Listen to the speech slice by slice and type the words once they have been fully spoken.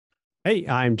Hey,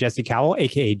 I'm Jesse Cowell,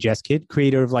 aka Jeskid,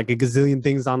 creator of like a gazillion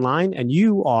things online, and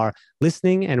you are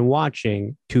listening and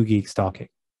watching Two Geeks Talking.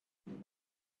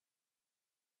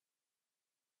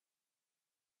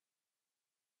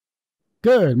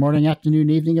 Good morning,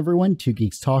 afternoon, evening, everyone. Two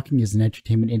Geeks Talking is an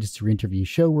entertainment industry interview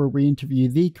show where we interview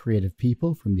the creative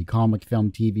people from the comic,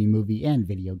 film, TV, movie, and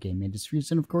video game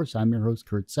industries. And of course, I'm your host,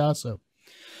 Kurt Sasso.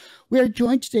 We are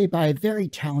joined today by a very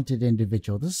talented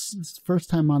individual. This is the first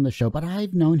time on the show, but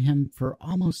I've known him for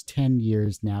almost 10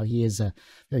 years now. He is a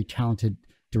very talented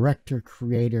director,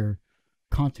 creator,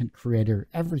 content creator,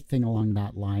 everything along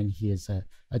that line. He is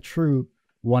a true,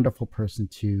 wonderful person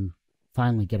to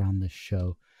finally get on this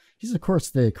show. He's, of course,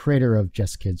 the creator of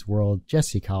Jeskid's World,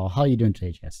 Jesse Cowell. How are you doing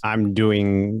today, Jesse? I'm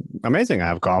doing amazing. I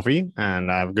have coffee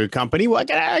and I have good company. Well,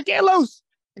 I can't lose.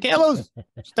 I can't lose.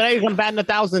 Today I'm batting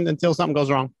 1,000 until something goes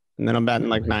wrong. And then I'm batting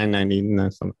like 990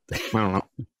 and something. I don't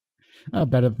know.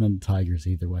 Better than the Tigers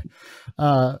either way.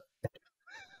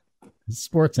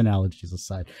 Sports analogies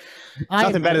aside.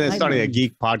 Nothing better than starting a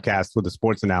geek podcast with a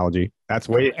sports analogy. That's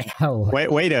way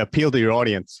to appeal to your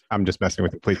audience. I'm just messing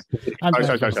with you, please.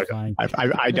 Sorry.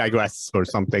 I digress or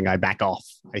something. I back off.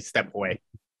 I step away.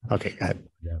 Okay, go ahead.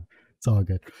 Yeah, it's all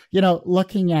good. You know,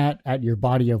 looking at your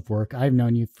body of work, I've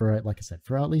known you for, like I said,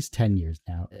 for at least 10 years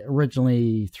now.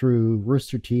 Originally through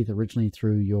Rooster Teeth, originally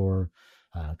through your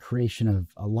creation of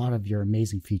a lot of your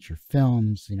amazing feature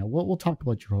films. You know, we'll talk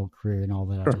about your whole career and all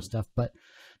that other stuff. But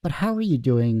how are you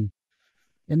doing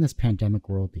in this pandemic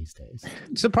world these days?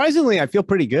 Surprisingly, I feel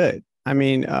pretty good. I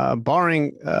mean,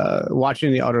 barring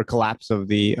watching the utter collapse of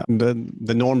the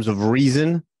norms of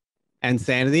reason and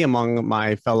sanity among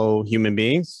my fellow human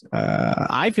beings,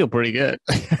 I feel pretty good.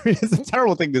 It's a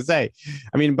terrible thing to say.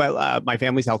 I mean, but my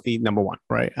family's healthy, number one,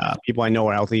 right? People I know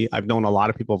are healthy. I've known a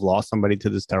lot of people have lost somebody to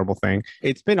this terrible thing.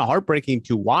 It's been heartbreaking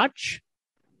to watch,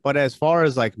 but as far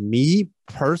as like me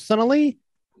personally,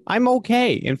 I'm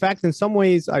okay. In fact, in some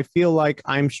ways, I feel like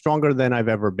I'm stronger than I've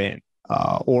ever been,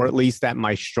 or at least at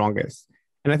my strongest.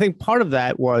 And I think part of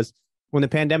that was when the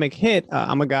pandemic hit,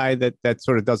 I'm a guy that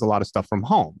sort of does a lot of stuff from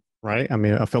home. Right. I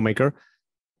mean, a filmmaker,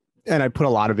 and I put a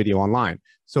lot of video online.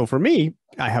 So for me,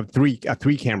 I have a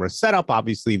three camera setup.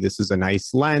 Obviously, this is a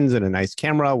nice lens and a nice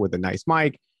camera with a nice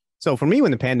mic. So for me, when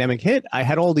the pandemic hit, I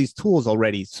had all these tools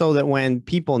already so that when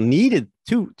people needed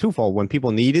twofold, when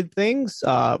people needed things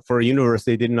for a universe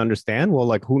they didn't understand, well,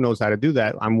 like who knows how to do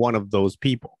that? I'm one of those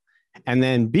people. And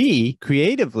then B,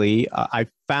 creatively, I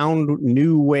found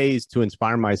new ways to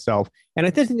inspire myself. And I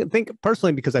think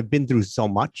personally, because I've been through so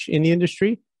much in the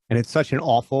industry, and it's such an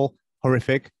awful,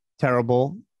 horrific,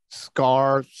 terrible,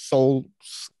 scarring.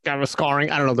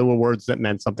 I don't know, there were words that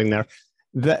meant something there.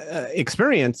 The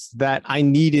experience that I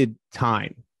needed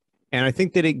time. And I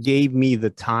think that it gave me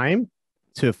the time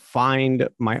to find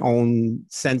my own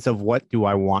sense of what do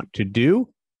I want to do?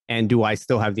 And do I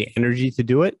still have the energy to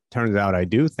do it? Turns out I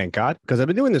do, thank God, because I've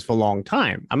been doing this for a long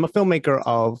time. I'm a filmmaker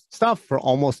of stuff for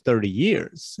almost 30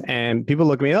 years. And people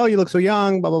look at me, oh, you look so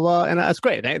young, blah, blah, blah. And that's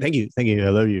great. Thank you. Thank you. I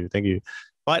love you. Thank you.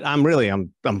 But I'm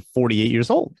 48 years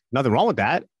old. Nothing wrong with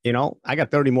that. You know, I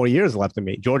got 30 more years left in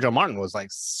me. George R. Martin was like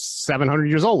 700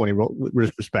 years old when he wrote,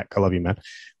 with respect, I love you, man,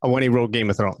 when he wrote Game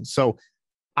of Thrones. So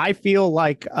I feel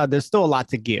like there's still a lot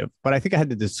to give, but I think I had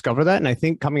to discover that. And I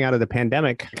think coming out of the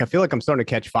pandemic, I feel like I'm starting to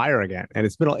catch fire again. And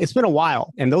it's been a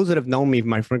while. And those that have known me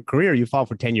my career, you follow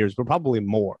for 10 years, but probably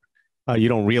more. You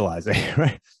don't realize it,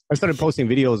 right? I started posting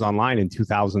videos online in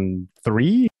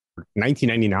 2003,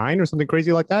 1999 or something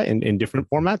crazy like that in different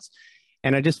formats.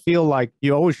 And I just feel like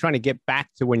you're always trying to get back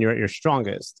to when you're at your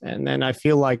strongest. And then I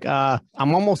feel like I'm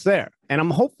almost there and I'm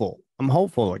hopeful. I'm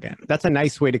hopeful again. That's a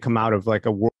nice way to come out of like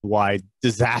a worldwide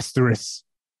disastrous,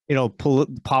 you know,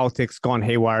 politics gone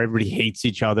haywire, everybody hates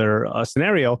each other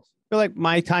scenario. I feel like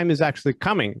my time is actually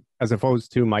coming as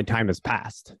opposed to my time has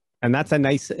passed. And that's a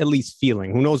nice, at least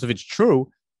feeling. Who knows if it's true,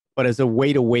 but as a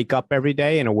way to wake up every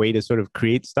day and a way to sort of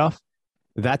create stuff,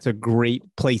 that's a great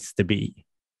place to be.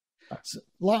 So,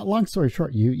 long story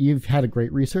short, you've had a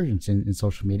great resurgence in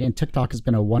social media, and TikTok has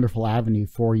been a wonderful avenue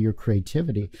for your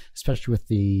creativity, especially with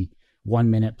the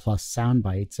 1 minute plus sound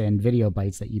bites and video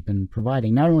bites that you've been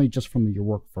providing, not only just from your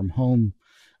work from home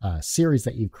series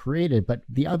that you've created, but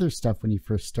the other stuff when you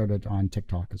first started on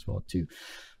TikTok as well too.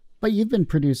 But you've been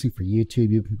producing for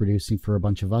YouTube, you've been producing for a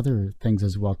bunch of other things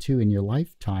as well too in your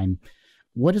lifetime.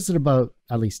 What is it about,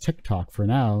 at least TikTok for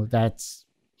now, that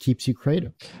keeps you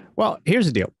creative? Well, here's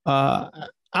the deal.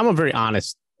 I'm a very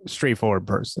honest straightforward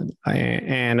person.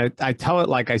 I tell it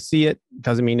like I see it.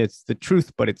 Doesn't mean it's the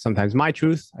truth, but it's sometimes my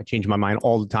truth. I change my mind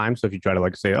all the time. So if you try to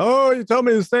like say, oh, you tell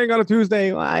me this thing on a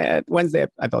Tuesday, Wednesday,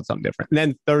 I thought something different. And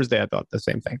then Thursday, I thought the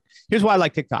same thing. Here's why I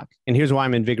like TikTok. And here's why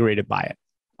I'm invigorated by it.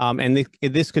 And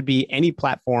this could be any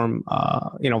platform,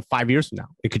 5 years from now,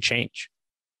 it could change.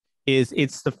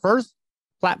 It's the first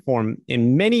platform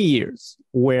in many years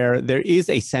where there is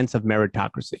a sense of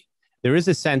meritocracy. There is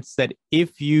a sense that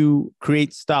if you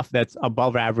create stuff that's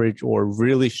above average or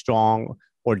really strong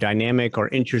or dynamic or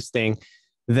interesting,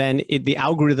 then the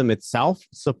algorithm itself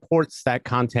supports that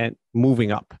content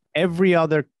moving up. Every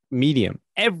other medium,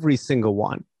 every single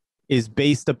one, is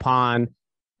based upon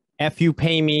F you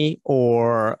pay me,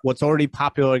 or what's already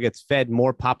popular gets fed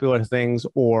more popular things,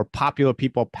 or popular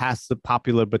people pass the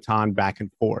popular baton back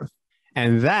and forth.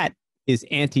 And that is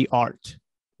anti-art.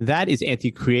 That is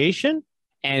anti-creation.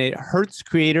 And it hurts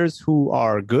creators who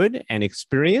are good and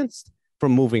experienced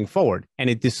from moving forward. And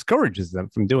it discourages them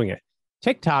from doing it.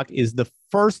 TikTok is the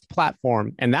first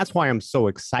platform. And that's why I'm so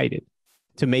excited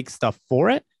to make stuff for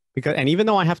it. And even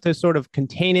though I have to sort of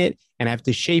contain it and I have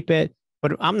to shape it,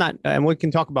 but I'm not, and we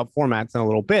can talk about formats in a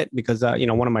little bit because,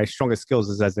 one of my strongest skills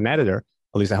is as an editor,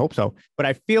 at least I hope so. But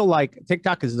I feel like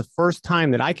TikTok is the first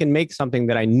time that I can make something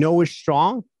that I know is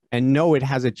strong and know it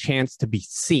has a chance to be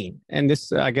seen. And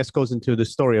this, I guess, goes into the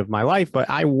story of my life. But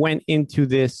I went into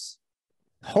this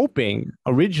hoping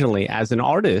originally as an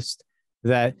artist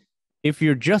that if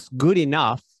you're just good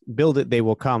enough, build it, they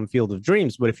will come, field of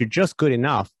dreams. But if you're just good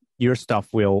enough, your stuff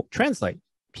will translate.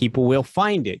 People will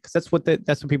find it because that's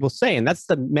what people say. And that's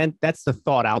the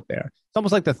thought out there. It's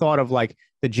almost like the thought of like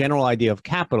the general idea of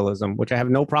capitalism, which I have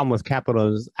no problem with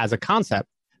capitalism as a concept.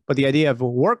 But the idea of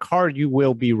work hard, you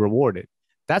will be rewarded.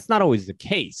 That's not always the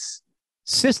case.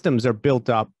 Systems are built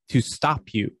up to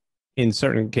stop you in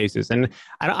certain cases. And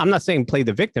I'm not saying play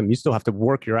the victim. You still have to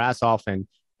work your ass off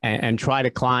and try to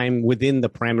climb within the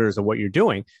parameters of what you're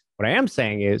doing. What I am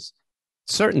saying is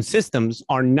certain systems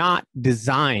are not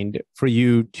designed for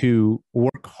you to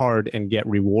work hard and get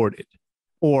rewarded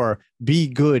or be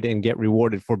good and get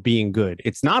rewarded for being good.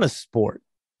 It's not a sport.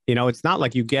 It's not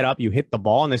like you get up, you hit the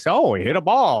ball and they say, oh, hit a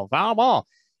ball, foul ball.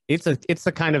 It's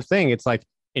the kind of thing. It's like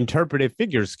interpretive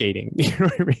figure skating, you know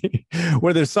what I mean?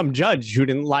 Where there's some judge who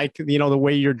didn't like, the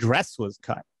way your dress was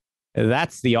cut.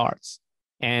 That's the arts.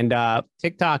 And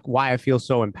TikTok, why I feel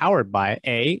so empowered by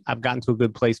it. I've gotten to a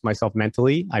good place myself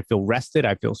mentally. I feel rested.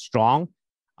 I feel strong.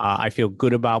 I feel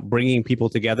good about bringing people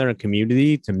together in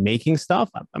community to making stuff.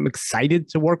 I'm excited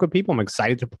to work with people. I'm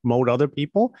excited to promote other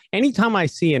people. Anytime I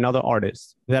see another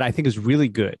artist that I think is really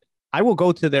good, I will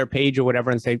go to their page or whatever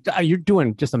and say, you're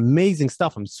doing just amazing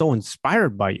stuff. I'm so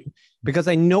inspired by you because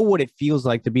I know what it feels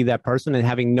like to be that person and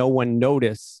having no one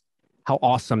notice how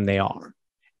awesome they are.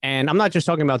 And I'm not just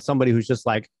talking about somebody who's just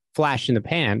like flash in the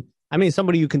pan. I mean,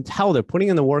 somebody you can tell they're putting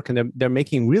in the work and they're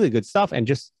making really good stuff and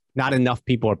just not enough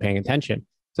people are paying attention.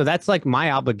 So that's like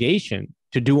my obligation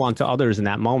to do unto others in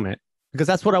that moment, because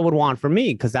that's what I would want for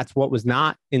me, because that's what was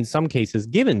not in some cases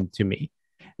given to me.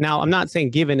 Now, I'm not saying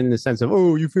given in the sense of,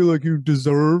 oh, you feel like you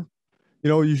deserve,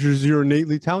 you're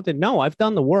innately talented. No, I've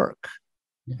done the work.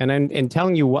 And in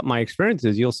telling you what my experience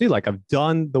is, you'll see like I've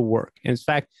done the work. In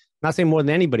fact, not saying more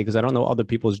than anybody because I don't know other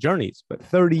people's journeys, but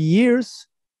 30 years,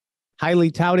 highly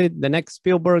touted, the next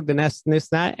Spielberg, the next this,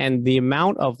 that, and the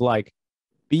amount of like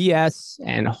BS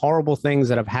and horrible things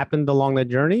that have happened along the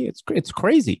journey, it's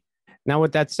crazy. Now,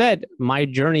 with that said, my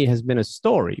journey has been a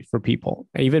story for people.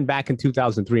 Even back in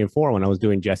 2003 and 4, when I was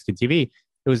doing Jeskid TV,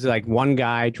 it was like one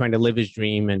guy trying to live his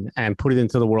dream and put it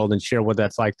into the world and share what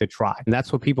that's like to try. And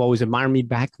that's what people always admire me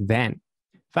back then.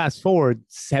 Fast forward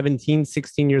 17,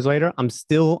 16 years later, I'm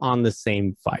still on the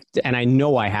same fight. And I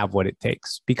know I have what it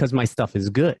takes because my stuff is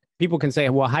good. People can say,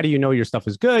 well, how do you know your stuff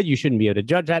is good? You shouldn't be able to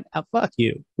judge that. Fuck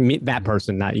you. That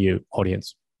person, not you,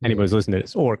 audience. Anybody's listening to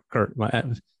this. Or Kurt.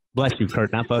 Bless you,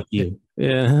 Kurt. Not fuck you.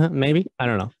 Yeah, maybe. I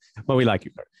don't know. But we like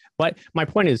you, Kurt. But my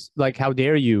point is, like, how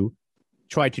dare you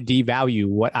try to devalue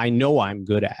what I know I'm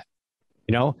good at?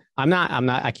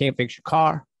 I can't fix your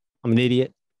car. I'm an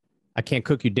idiot. I can't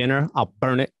cook you dinner. I'll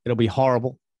burn it. It'll be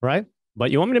horrible, right? But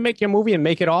you want me to make your movie and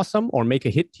make it awesome or make a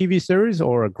hit TV series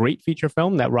or a great feature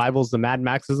film that rivals the Mad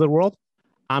Maxes of the world?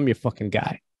 I'm your fucking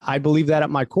guy. I believe that at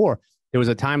my core. There was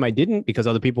a time I didn't because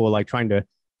other people were like trying to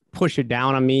push it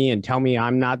down on me and tell me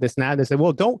I'm not this and that. They said,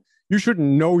 well, you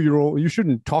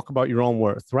shouldn't talk about your own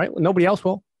worth, right? Well, nobody else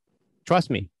will. Trust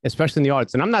me, especially in the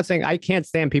arts. And I'm not saying I can't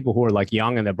stand people who are like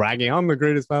young and they're bragging, I'm the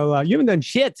greatest, blah, blah, blah. You haven't done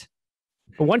shit.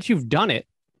 But once you've done it,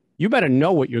 you better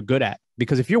know what you're good at,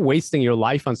 because if you're wasting your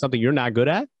life on something you're not good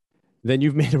at, then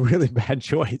you've made a really bad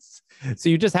choice. So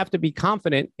you just have to be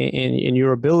confident in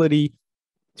your ability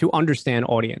to understand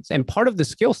audience. And part of the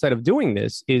skill set of doing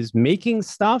this is making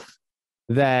stuff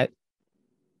that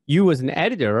you as an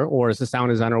editor or as a sound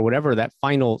designer or whatever, that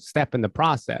final step in the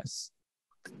process,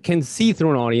 can see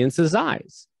through an audience's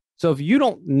eyes. So if you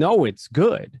don't know it's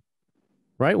good,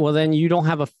 right, well, then you don't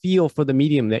have a feel for the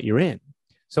medium that you're in.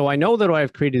 So I know that what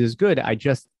I've created is good. I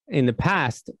just, in the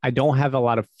past, I don't have a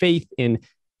lot of faith in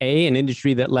an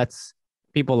industry that lets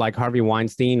people like Harvey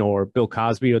Weinstein or Bill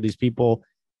Cosby or these people,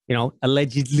 you know,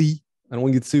 allegedly, I don't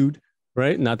want to get sued,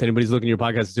 right? Not that anybody's looking at your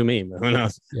podcast to sue me, but who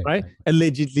knows, right? Exactly.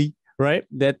 Allegedly, right?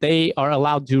 That they are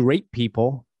allowed to rape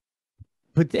people,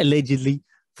 but allegedly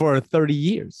for 30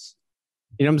 years.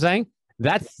 You know what I'm saying?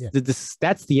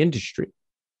 That's the industry.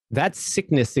 That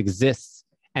sickness exists.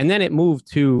 And then it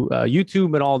moved to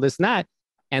YouTube and all this and that.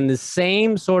 And the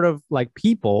same sort of like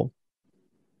people,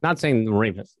 not saying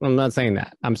rapists, I'm not saying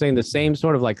that. I'm saying the same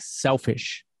sort of like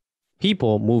selfish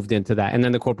people moved into that. And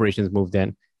then the corporations moved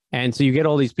in. And so you get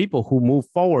all these people who move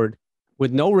forward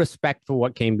with no respect for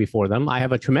what came before them. I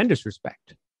have a tremendous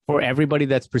respect for everybody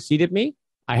that's preceded me.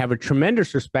 I have a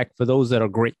tremendous respect for those that are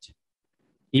great,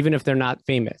 even if they're not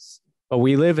famous. But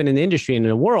we live in an industry and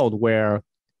in a world where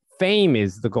fame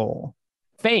is the goal.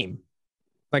 Fame,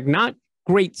 like not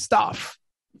great stuff,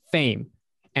 fame.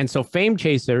 And so fame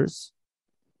chasers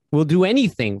will do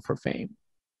anything for fame.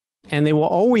 And they will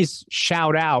always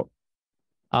shout out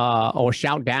or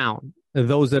shout down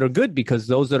those that are good because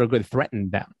those that are good threaten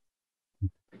them.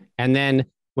 And then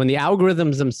when the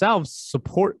algorithms themselves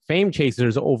support fame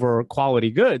chasers over quality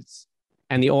goods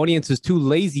and the audience is too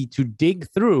lazy to dig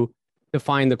through to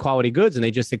find the quality goods and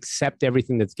they just accept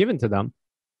everything that's given to them,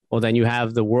 well, then you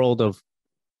have the world of,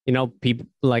 you know, people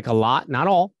like a lot, not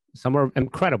all, some are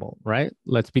incredible, right?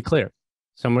 Let's be clear.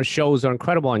 Some shows are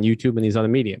incredible on YouTube and these other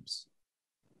mediums.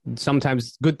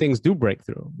 Sometimes good things do break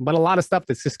through, but a lot of stuff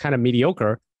that's just kind of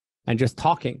mediocre and just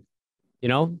talking, you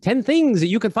know, 10 things that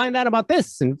you can find out about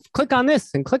this and click on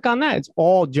this and click on that. It's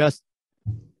all just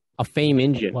a fame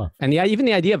engine. Wow. And even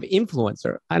the idea of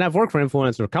influencer, and I've worked for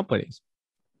influencer companies.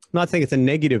 I'm not saying it's a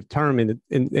negative term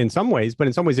in some ways, but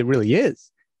in some ways it really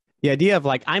is. The idea of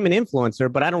like, I'm an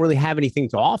influencer, but I don't really have anything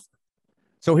to offer.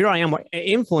 So here I am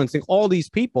influencing all these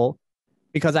people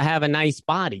because I have a nice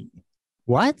body.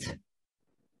 What?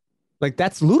 Like,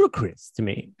 that's ludicrous to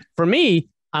me. For me,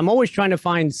 I'm always trying to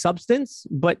find substance.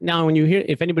 But now when you hear,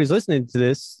 if anybody's listening to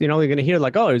this, you know, they're going to hear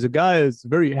like, oh, there's a guy that's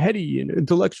very heady and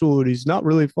intellectual and he's not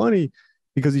really funny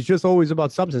because he's just always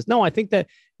about substance. No, I think that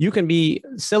you can be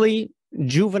silly,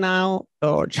 juvenile,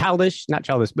 or childish, not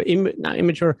childish, but not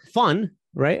immature, fun,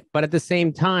 right? But at the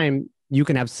same time, you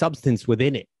can have substance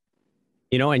within it,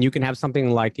 you know, and you can have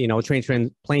something like, you know,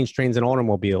 Planes, Trains, and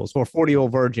Automobiles, or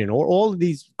 40-Year-Old Virgin, or all of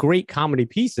these great comedy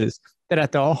pieces that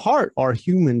at their heart are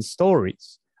human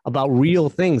stories about real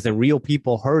things and real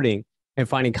people hurting and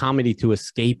finding comedy to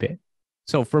escape it.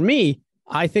 So for me,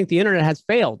 I think the internet has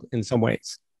failed in some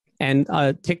ways. And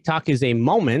TikTok is a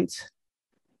moment,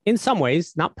 in some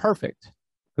ways, not perfect,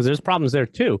 because there's problems there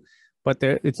too. But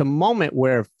it's a moment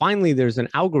where finally there's an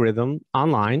algorithm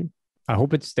online. I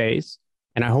hope it stays.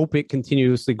 And I hope it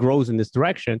continuously grows in this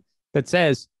direction that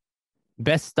says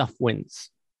best stuff wins.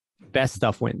 Best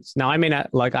stuff wins. Now, I may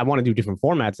not like, I want to do different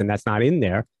formats and that's not in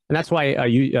there. And that's why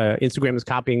Instagram is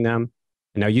copying them.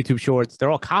 And now YouTube Shorts, they're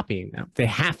all copying them. They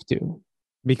have to,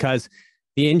 because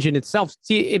the engine itself,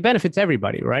 see, it benefits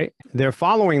everybody, right? They're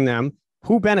following them.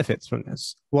 Who benefits from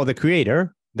this? Well, the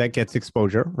creator that gets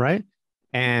exposure, right?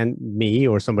 And me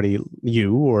or somebody,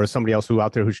 you or somebody else who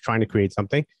out there who's trying to create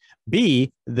something.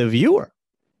 B, the viewer.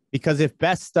 Because if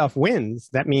best stuff wins,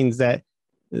 that means that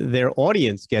their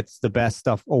audience gets the best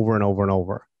stuff over and over and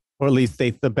over, or at least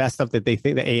the best stuff that they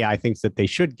think the AI thinks that they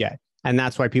should get. And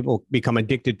that's why people become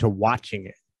addicted to watching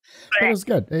it. That was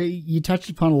good. You touched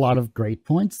upon a lot of great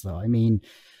points, though. I mean,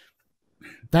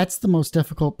 that's the most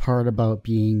difficult part about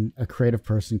being a creative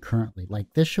person currently.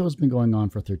 Like, this show has been going on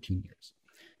for 13 years.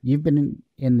 You've been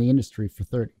in the industry for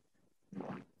 30.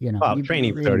 You know, well,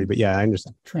 training for 30, but yeah, I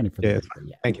understand. Training for 30,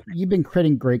 yeah. Thank you. You've been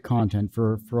creating great content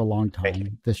for a long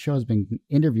time. This show has been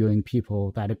interviewing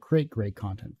people that create great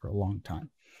content for a long time.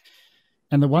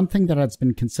 And the one thing that has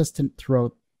been consistent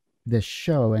throughout this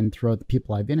show and throughout the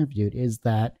people I've interviewed is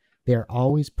that they're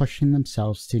always pushing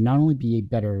themselves to not only be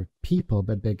better people,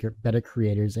 but better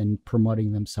creators and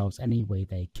promoting themselves any way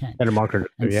they can. Better marketers,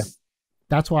 yeah.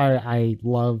 That's why I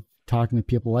love talking with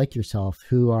people like yourself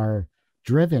who are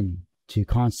driven to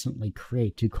constantly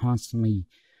create, to constantly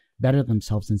better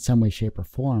themselves in some way, shape, or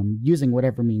form, using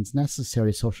whatever means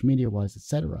necessary, social media-wise,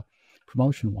 etc.,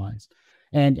 promotion-wise.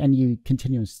 And you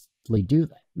do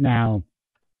that. Now,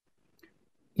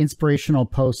 inspirational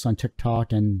posts on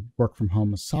TikTok and work from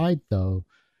home aside, though,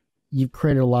 you've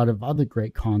created a lot of other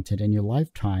great content in your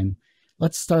lifetime.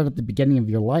 Let's start at the beginning of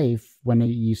your life when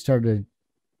you started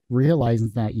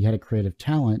realizing that you had a creative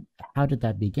talent. How did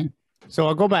that begin? So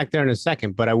I'll go back there in a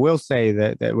second, but I will say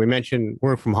that we mentioned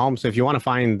work from home. So if you want to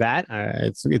find that,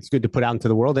 it's good to put out into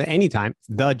the world at any time.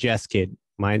 The Jeskid,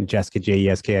 mine Jeskid,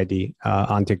 Jeskid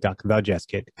on TikTok, the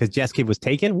Jeskid, because Jeskid was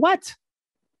taken. What?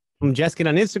 From Jeskid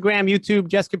on Instagram, YouTube,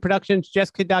 Jeskid Productions,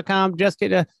 Jeskid.com,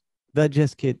 Jeskid, the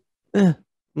Jeskid. I'm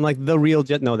like the real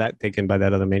Jeskid. No, that taken by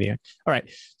that other maniac. All right.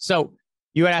 So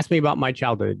you had asked me about my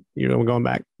childhood. We're going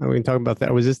back. We can talk about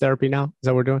that. Was this therapy now? Is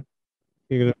that what we're doing?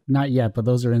 Not yet, but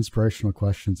those are inspirational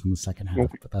questions in the second half.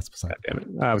 But that's beside it.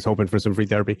 I was hoping for some free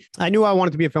therapy. I knew I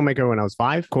wanted to be a filmmaker when I was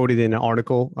 5. Quoted in an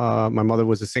article. My mother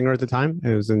was a singer at the time.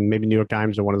 It was in maybe New York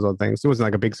Times or one of those things. It wasn't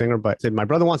like a big singer, but said my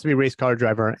brother wants to be a race car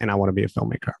driver and I want to be a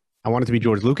filmmaker. I wanted to be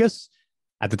George Lucas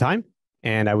at the time.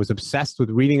 And I was obsessed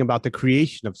with reading about the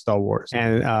creation of Star Wars.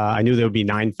 And I knew there would be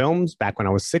 9 films back when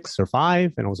I was 6 or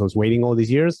 5. And I was waiting all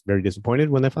these years, very disappointed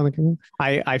when they finally came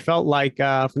out. I felt like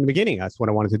from the beginning, that's what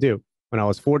I wanted to do. When I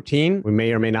was 14, we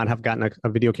may or may not have gotten a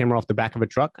video camera off the back of a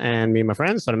truck. And me and my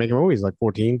friends started making movies like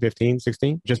 14, 15,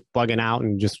 16, just bugging out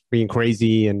and just being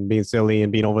crazy and being silly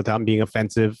and being over the top and being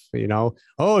offensive,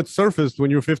 Oh, it surfaced when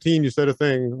you were 15, you said a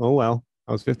thing. Oh, well,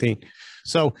 I was 15.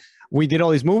 So we did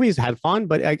all these movies, had fun,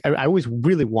 but I always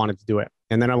really wanted to do it.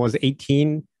 And then I was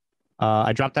 18.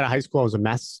 I dropped out of high school. I was a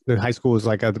mess. The high school was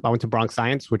I went to Bronx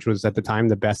Science, which was at the time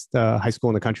the best high school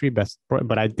in the country,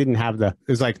 but I didn't have it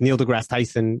was like Neil deGrasse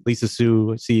Tyson, Lisa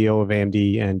Su, CEO of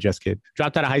AMD, and Jeskid.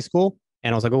 Dropped out of high school,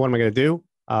 and I was like, what am I going to do?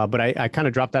 But I kind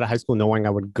of dropped out of high school knowing I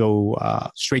would go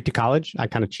straight to college. I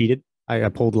kind of cheated. I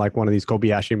pulled like one of these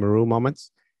Kobayashi Maru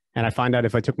moments. And I found out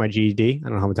if I took my GED, I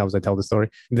don't know how many times I tell the story,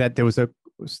 that there was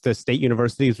the state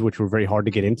universities, which were very hard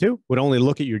to get into, would only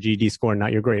look at your GED score and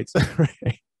not your grades.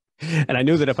 Right? And I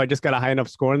knew that if I just got a high enough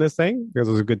score in this thing, because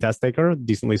I was a good test taker,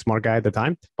 decently smart guy at the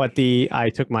time. But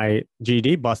I took my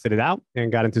GED, busted it out,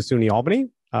 and got into SUNY Albany.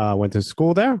 Went to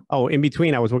school there. Oh, in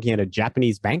between, I was working at a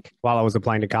Japanese bank while I was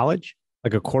applying to college,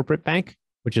 like a corporate bank,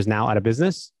 which is now out of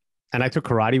business. And I took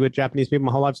karate with Japanese people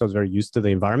my whole life, so I was very used to the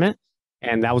environment.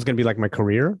 And that was going to be like my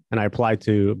career. And I applied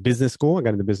to business school. I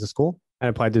got into business school. I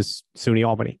applied to SUNY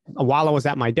Albany. While I was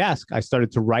at my desk, I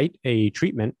started to write a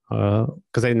treatment because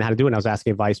I didn't know how to do it. And I was asking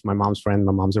advice from my mom's friend.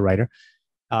 My mom's a writer.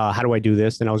 How do I do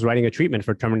this? And I was writing a treatment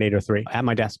for Terminator 3 at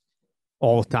my desk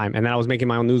all the time. And then I was making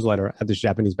my own newsletter at this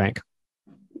Japanese bank.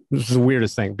 This is the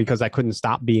weirdest thing because I couldn't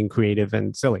stop being creative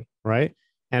and silly, right?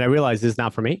 And I realized this is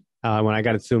not for me. When I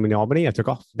got at SUNY Albany, I took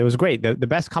off. It was great. The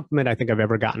best compliment I think I've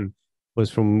ever gotten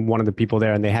was from one of the people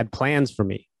there. And they had plans for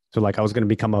me. So like I was going to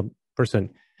become a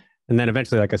person. And then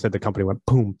eventually, like I said, the company went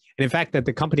boom. And in fact, that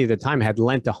the company at the time had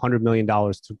lent $100 million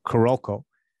to Kuroko,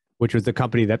 which was the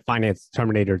company that financed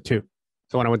Terminator 2.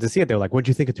 So when I went to see it, they were like, what'd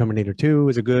you think of Terminator 2?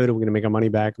 Is it good? Are we going to make our money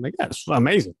back? I'm like, yeah, it's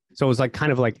amazing. So it was like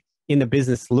kind of like in the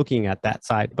business looking at that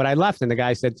side. But I left and the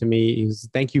guy said to me,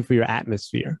 thank you for your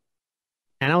atmosphere.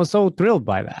 And I was so thrilled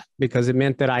by that because it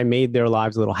meant that I made their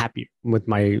lives a little happier with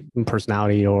my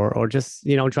personality or just,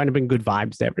 trying to bring good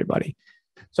vibes to everybody.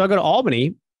 So I go to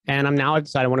Albany. And I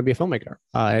decided I want to be a filmmaker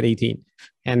at 18.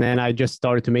 And then I just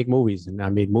started to make movies. And I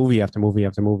made movie after movie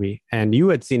after movie. And you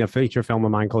had seen a feature film of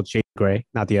mine called Shades of Grey,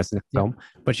 not the SNL film.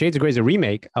 But Shades of Grey is a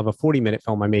remake of a 40-minute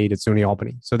film I made at SUNY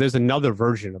Albany. So there's another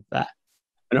version of that,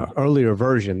 an earlier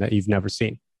version that you've never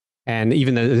seen. And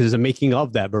even there's a making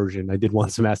of that version I did one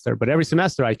semester. But every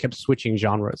semester I kept switching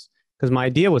genres. Because my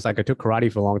idea was like I took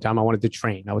karate for a long time. I wanted to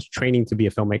train. I was training to be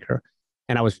a filmmaker.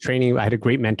 And I was training, I had a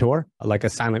great mentor, like a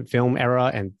silent film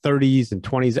era and 30s and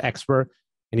 20s expert.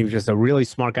 And he was just a really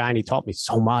smart guy. And he taught me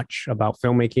so much about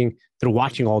filmmaking through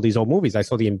watching all these old movies. I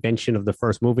saw the invention of the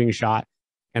first moving shot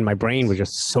and my brain was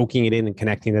just soaking it in and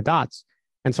connecting the dots.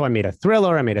 And so I made a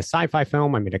thriller, I made a sci-fi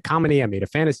film, I made a comedy, I made a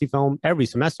fantasy film. Every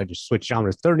semester I just switched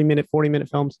genres, 30-minute, 40-minute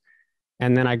films.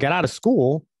 And then I got out of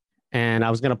school and I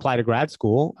was going to apply to grad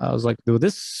school. I was like, dude,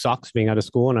 this sucks being out of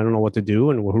school and I don't know what to do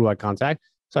and who do I contact?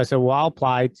 So I said, well, I'll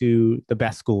apply to the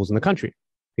best schools in the country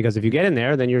because if you get in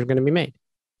there, then you're going to be made,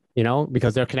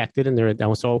 because they're connected and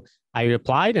they're. So I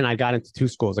applied and I got into 2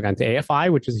 schools. I got into AFI,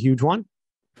 which is a huge one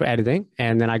for editing.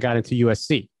 And then I got into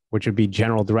USC, which would be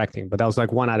general directing. But that was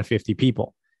like 1 out of 50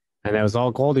 people. And there was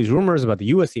all these rumors about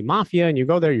the USC mafia. And you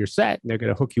go there, you're set and they're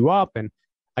going to hook you up. And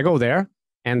I go there.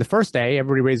 And the first day,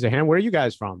 everybody raised their hand. Where are you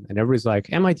guys from? And everybody's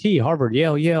like, MIT, Harvard,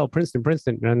 Yale, Princeton.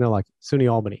 And they're like, SUNY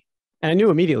Albany. And I knew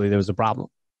immediately there was a problem.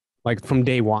 Like from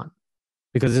day one,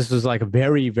 because this was like a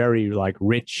very, very like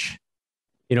rich,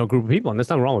 group of people. And there's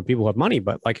nothing wrong with people who have money,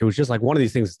 but like it was just like one of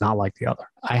these things is not like the other.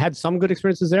 I had some good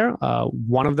experiences there.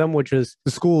 One of them, which is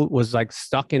the school was like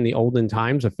stuck in the olden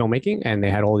times of filmmaking, and they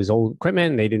had all these old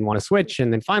equipment and they didn't want to switch.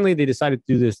 And then finally they decided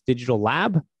to do this digital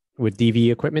lab with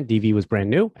DV equipment. DV was brand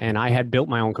new. And I had built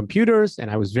my own computers, and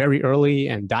I was very early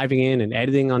and diving in and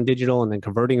editing on digital and then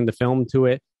converting the film to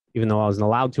it. Even though I wasn't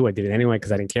allowed to, I did it anyway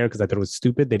because I didn't care, because I thought it was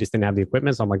stupid. They just didn't have the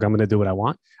equipment. So I'm like, I'm going to do what I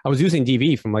want. I was using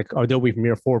DV from like Adobe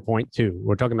Premiere 4.2.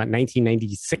 We're talking about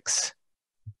 1996.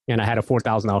 And I had a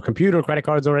 $4,000 computer, credit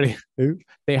cards already.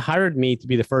 They hired me to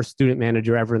be the first student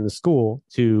manager ever in the school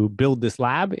to build this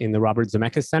lab in the Robert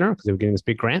Zemeckis Center, because they were getting this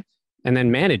big grant, and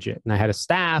then manage it. And I had a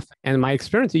staff, and my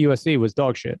experience at USC was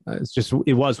dog shit.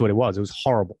 It was what it was. It was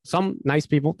horrible. Some nice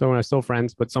people, though, are still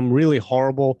friends, but some really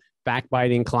horrible,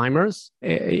 backbiting climbers,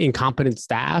 incompetent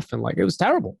staff. And like, it was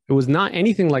terrible. It was not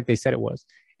anything like they said it was.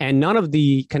 And none of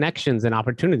the connections and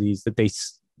opportunities that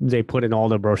they put in all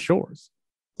their brochures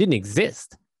didn't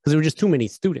exist, because there were just too many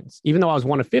students. Even though I was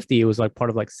one of 50, it was like part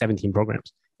of like 17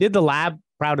 programs. Did the lab,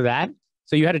 proud of that.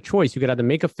 So you had a choice. You could either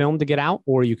make a film to get out,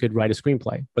 or you could write a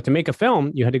screenplay. But to make a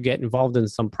film, you had to get involved in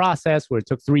some process where it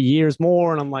took 3 years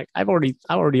more. And I'm like, I already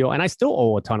owe, and I still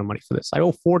owe a ton of money for this. I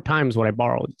owe 4 times what I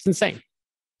borrowed. It's insane.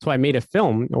 So I made a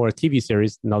film, or a TV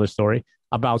series, another story,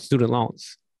 about student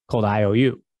loans called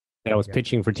IOU that I was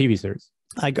pitching for TV series.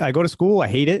 I go to school. I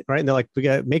hate it. Right. And they're like, we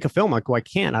got to make a film. I'm like, well, I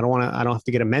can't. I don't have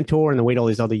to get a mentor and then wait all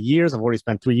these other years. I've already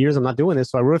spent 3 years. I'm not doing this.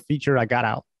 So I wrote a feature. I got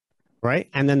out. Right.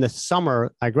 And then the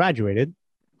summer I graduated,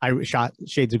 I shot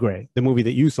Shades of Grey, the movie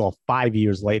that you saw 5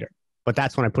 years later. But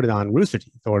that's when I put it on Rooster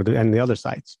Teeth and the other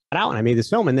sites. Got out, and I made this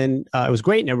film, and then it was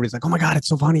great. And everybody's like, "Oh my god, it's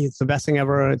so funny! It's the best thing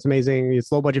ever! It's amazing!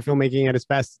 It's low budget filmmaking at its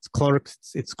best. It's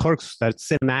Clerks. That's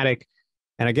cinematic."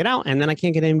 And I get out, and then I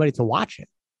can't get anybody to watch it.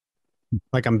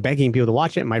 Like, I'm begging people to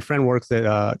watch it. My friend works at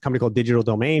a company called Digital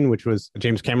Domain, which was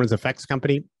James Cameron's effects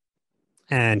company,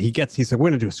 and he said, "We're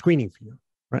going to do a screening for you."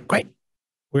 Right? Great.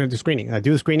 We're going to do screening. I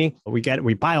do the screening.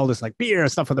 We buy all this like beer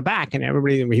and stuff for the back, and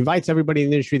he invites everybody in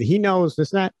the industry that he knows,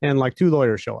 this, and that. And like 2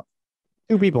 lawyers show up,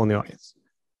 2 people in the audience.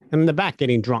 I'm in the back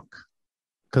getting drunk,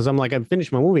 because I'm like, I've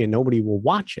finished my movie and nobody will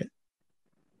watch it.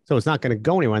 So it's not going to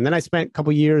go anywhere. And then I spent a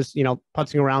couple of years,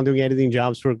 putzing around doing editing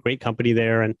jobs for a great company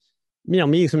there, and,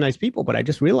 meeting some nice people. But I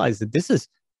just realized that this is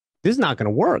not going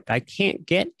to work. I can't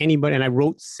get anybody. And I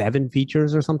wrote 7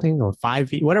 features or something, or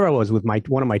 5, whatever it was, with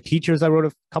one of my teachers. I wrote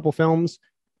a couple films,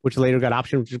 which later got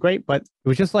optioned, which is great. But it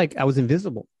was just like I was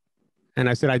invisible. And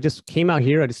I said, I just came out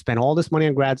here. I just spent all this money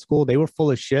on grad school. They were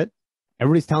full of shit.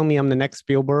 Everybody's telling me I'm the next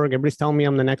Spielberg. Everybody's telling me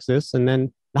I'm the next this, and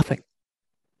then nothing.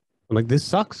 I'm like, this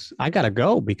sucks. I got to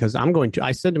go, because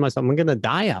I said to myself, I'm going to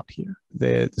die out here.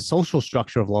 The social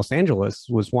structure of Los Angeles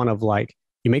was one of like,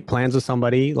 you make plans with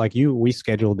somebody like we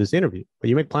scheduled this interview,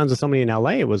 but you make plans with somebody in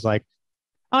LA. It was like,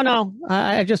 oh no,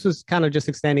 I just was kind of just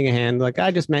extending a hand. Like, I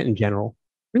just met in general.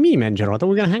 What do you mean, men in general? I thought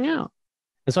we were going to hang out.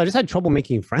 And so I just had trouble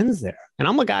making friends there. And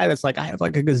I'm a guy that's like, I have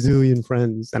like a gazillion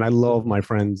friends, and I love my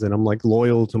friends, and I'm like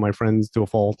loyal to my friends to a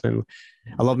fault. And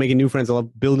I love making new friends. I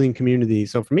love building community.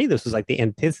 So for me, this was like the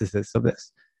antithesis of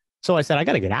this. So I said, I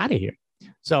got to get out of here.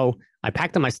 So I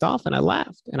packed up my stuff and I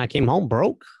left, and I came home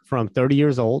broke from 30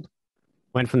 years old,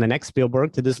 went from the next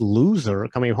Spielberg to this loser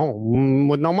coming home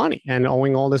with no money and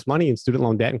owing all this money in student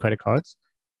loan debt and credit cards.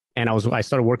 And I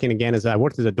started working again I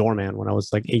worked as a doorman when I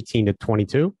was like 18 to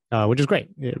 22, which is great,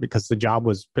 because the job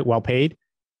was well paid.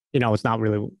 It's not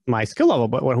really my skill level,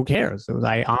 but who cares?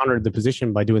 I honored the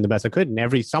position by doing the best I could. And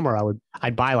every summer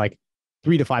I'd buy like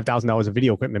 $3,000 to $5,000 of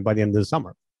video equipment by the end of the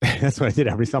summer. That's what I did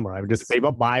every summer. I would just save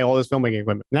up, buy all this filmmaking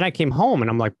equipment. And then I came home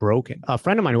and I'm like broken. A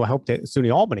friend of mine who I helped at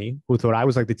SUNY Albany, who thought I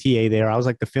was like the TA there. I was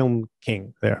like the film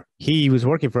king there. He was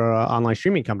working for an online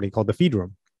streaming company called The Feed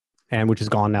Room, and which is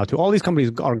gone now too. All these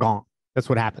companies are gone. That's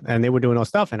what happened. And they were doing all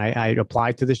stuff. And I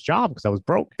applied to this job because I was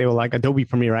broke. They were like Adobe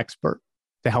Premiere expert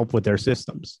to help with their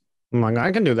systems. I'm like,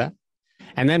 I can do that.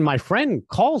 And then my friend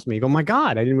calls me, go, my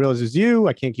God, I didn't realize it was you.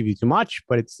 I can't give you too much,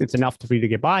 but it's enough for you to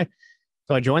get by.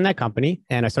 So I joined that company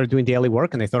and I started doing daily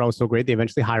work, and they thought I was so great. They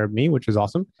eventually hired me, which was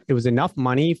awesome. It was enough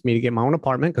money for me to get my own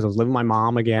apartment, because I was living with my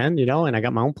mom again, and I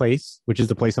got my own place, which is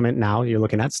the place I'm in now. You're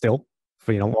looking at still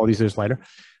for, all these years later.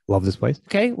 Love this place.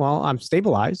 Okay, well, I'm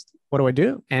stabilized. What do I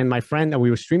do? And my friend, we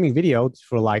were streaming videos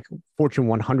for like Fortune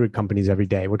 100 companies every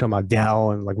day. We're talking about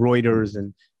Dell and like Reuters,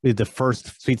 and we did the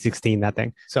first Sweet 16, that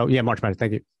thing. So yeah, March Madness,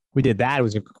 thank you. We did that. It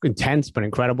was intense, but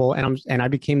incredible. And I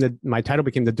became my title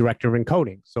became the director of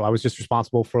encoding. So I was just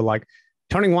responsible for like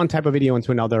turning one type of video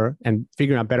into another and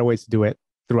figuring out better ways to do it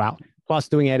throughout, plus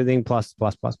doing editing, plus.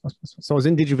 So I was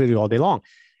in digital video all day long.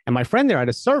 And my friend there had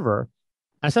a server.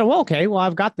 I said, well, okay,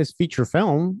 I've got this feature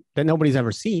film that nobody's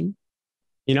ever seen.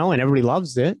 and everybody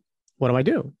loves it. What do I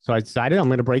do? So I decided I'm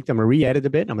going to break them or re-edit a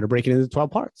bit. I'm going to break it into 12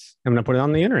 parts. I'm going to put it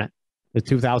on the internet. It's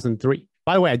 2003.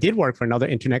 By the way, I did work for another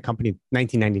internet company in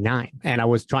 1999, and I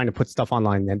was trying to put stuff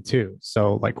online then too.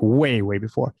 So like way, way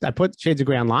before. I put Shades of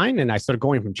Grey online, and I started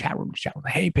going from chat room to chat room.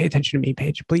 Hey, pay attention to me,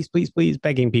 page. Please, please, please,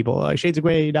 begging people. Shades of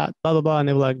Grey, dot, blah, blah, blah. And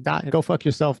they were like, dot, go fuck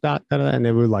yourself, dot, dot, dot. And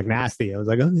they were like nasty. I was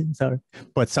like, oh, sorry.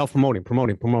 But self-promoting.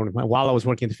 While I was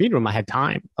working in the feed room, I had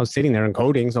time. I was sitting there and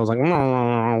coding. So I was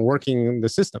like, working the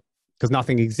system because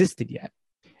nothing existed yet.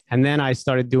 And then I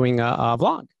started doing a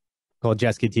vlog called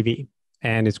Jeskid TV.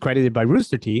 And it's credited by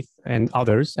Rooster Teeth and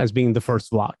others as being the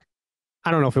first vlog. I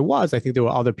don't know if it was. I think there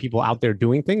were other people out there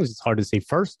doing things. It's hard to say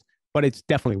first, but it's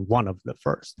definitely one of the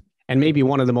first and maybe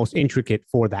one of the most intricate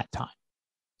for that time.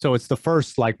 So it's the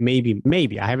first, like maybe.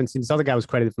 I haven't seen this other guy was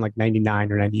credited from like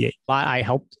 99 or 98. I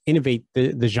helped innovate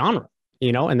the genre,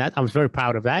 and that I was very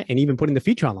proud of that. And even putting the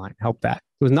feature online helped that.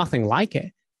 There was nothing like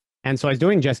it. And so I was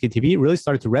doing Jeskid TV. It really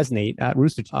started to resonate at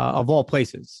Rooster Teeth, of all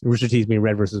places. Rooster Teeth being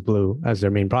Red versus Blue as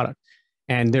their main product.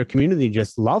 And their community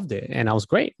just loved it. And I was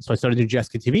great. So I started doing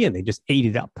Jessica TV and they just ate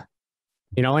it up,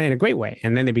 in a great way.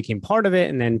 And then they became part of it.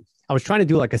 And then I was trying to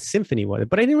do like a symphony with it,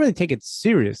 but I didn't really take it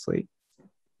seriously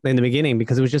in the beginning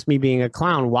because it was just me being a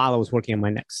clown while I was working on my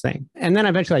next thing. And then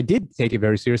eventually I did take it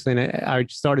very seriously. And I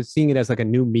started seeing it as like a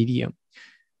new medium.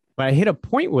 But I hit a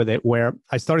point with it where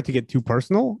I started to get too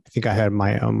personal. I think I had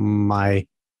my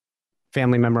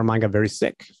family member of mine got very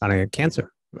sick, found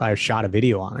cancer. I shot a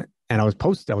video on it. And I was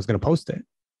going to post it.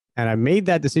 And I made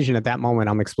that decision at that moment.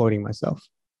 I'm exploding myself.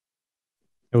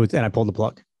 And I pulled the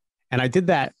plug. And I did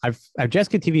that.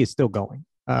 Jeskid TV is still going.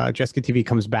 Jeskid TV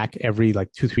comes back every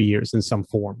like 2-3 years in some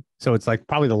form. So it's like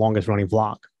probably the longest running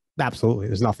vlog. Absolutely.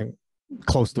 There's nothing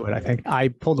close to it, I think. I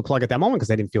pulled the plug at that moment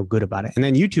because I didn't feel good about it. And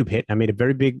then YouTube hit. And I made a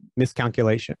very big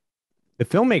miscalculation. The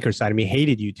filmmaker side of me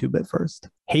hated YouTube at first.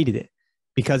 Hated it.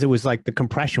 Because it was like the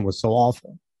compression was so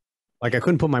awful. Like I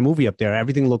couldn't put my movie up there.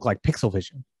 Everything looked like pixel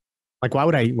vision. Like, why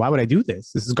would I do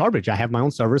this? This is garbage. I have my own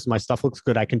servers. My stuff looks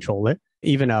good. I control it.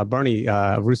 Even Bernie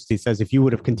Rooster says, if you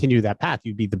would have continued that path,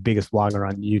 you'd be the biggest vlogger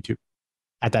on YouTube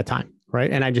at that time. Right.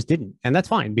 And I just didn't. And that's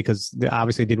fine because they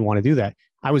obviously didn't want to do that.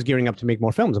 I was gearing up to make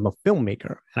more films. I'm a filmmaker.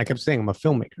 And I kept saying I'm a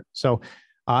filmmaker. So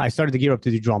I started to gear up to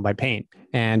do Drawn by Pain.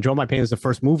 And Drawn by Pain is the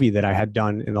first movie that I had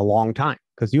done in a long time.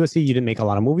 Because USC, you didn't make a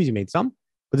lot of movies. You made some.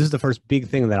 But this is the first big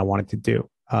thing that I wanted to do.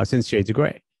 Since Shades of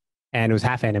Grey. And it was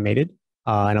half animated.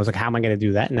 And I was like, how am I going to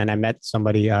do that? And then I met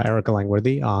somebody, Erica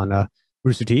Langworthy on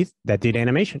Rooster Teeth that did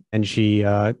animation. And she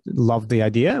loved the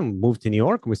idea and moved to New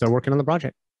York. And we started working on the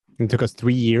project. And it took us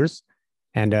 3 years.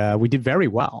 And we did very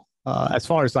well as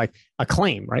far as like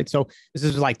acclaim, right? So this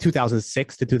is like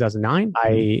 2006 to 2009.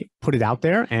 I put it out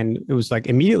there and it was like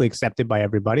immediately accepted by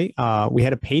everybody. We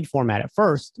had a paid format at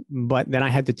first, but then I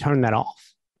had to turn that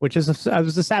off, which is it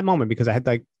was a sad moment because I had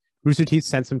like Rooster Teeth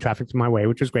sent some traffic to my way,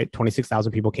 which was great.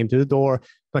 26,000 people came to the door.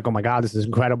 Like, oh my God, this is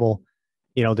incredible.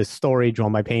 This story,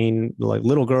 Drawn by Pain, like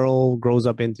little girl grows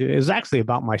up into, it was actually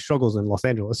about my struggles in Los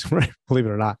Angeles, right? Believe it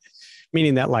or not.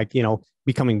 Meaning that like,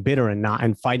 becoming bitter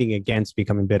and fighting against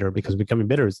becoming bitter because becoming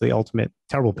bitter is the ultimate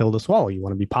terrible pill to swallow. You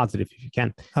want to be positive if you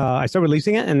can. I started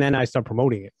releasing it and then I started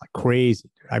promoting it like crazy.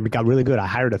 I got really good. I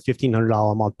hired a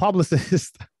 $1,500 a month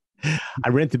publicist. I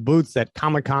rented booths at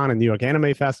Comic-Con and New York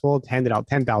Anime Festival, handed out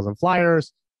 10,000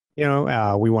 flyers. We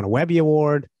won a Webby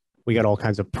Award. We got all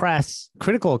kinds of press.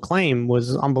 Critical acclaim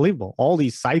was unbelievable. All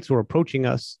these sites were approaching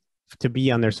us to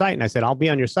be on their site. And I said, I'll be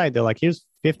on your site. They're like, here's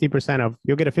 50%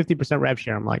 you'll get a 50% rev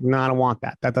share. I'm like, no, I don't want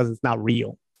that. It's not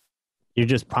real. You're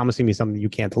just promising me something you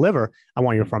can't deliver. I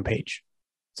want your front page.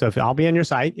 So if I'll be on your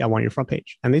site, I want your front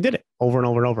page. And they did it over and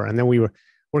over and over. And then we were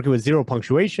working with Zero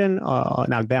Punctuation,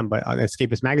 not them, but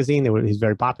Escapist Magazine. He's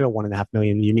very popular, 1.5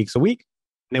 million uniques a week.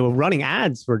 And they were running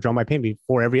ads for Drawn by Pain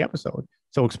before every episode.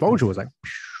 So exposure was like,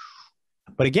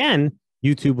 but again,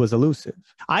 YouTube was elusive.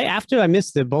 After I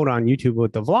missed the boat on YouTube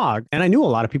with the vlog, and I knew a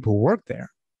lot of people who worked there,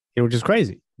 which is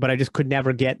crazy, but I just could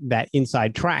never get that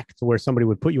inside track to where somebody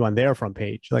would put you on their front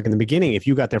page. Like in the beginning, if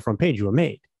you got their front page, you were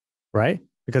made, right?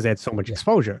 Because they had so much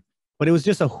exposure. But it was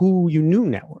just a who you knew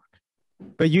network.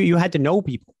 But you had to know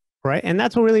people, right? And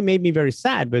that's what really made me very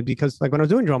sad. But because like when I was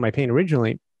doing Draw My Pain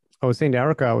originally, I was saying to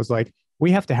Erica, I was like,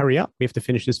 we have to hurry up. We have to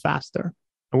finish this faster.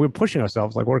 And we were pushing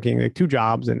ourselves, like working like 2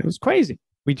 jobs. And it was crazy.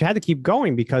 We had to keep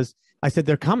going because I said,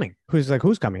 they're coming. Who's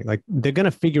coming? Like they're going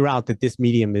to figure out that this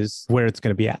medium is where it's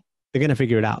going to be at. They're going to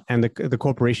figure it out. And the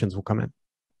corporations will come in.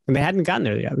 And they hadn't gotten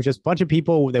there yet. It was just a bunch of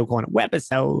people. They were going to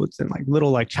webisodes and like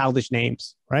little like childish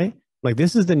names, right? Like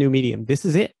this is the new medium. This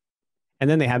is it. And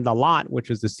then they had The Lot, which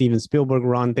was the Steven Spielberg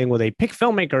run thing where they pick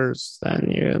filmmakers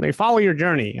and they follow your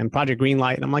journey, and Project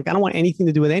Greenlight. And I'm like, I don't want anything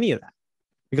to do with any of that,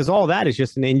 because all that is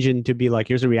just an engine to be like,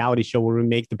 here's a reality show where we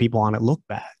make the people on it look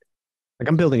bad. Like,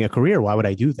 I'm building a career. Why would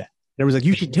I do that? And everyone's like,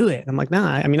 you should do it. I'm like,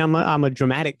 nah, I mean, I'm a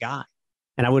dramatic guy,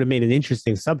 and I would have made an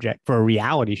interesting subject for a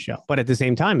reality show. But at the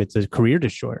same time, it's a career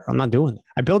destroyer. I'm not doing it.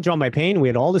 I built Drawn by Pain. We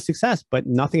had all the success, but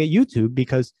nothing at YouTube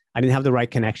because I didn't have the right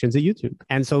connections at YouTube.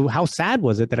 And so how sad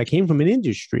was it that I came from an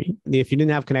industry? If you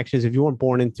didn't have connections, if you weren't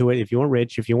born into it, if you weren't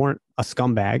rich, if you weren't a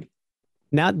scumbag,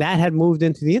 now that had moved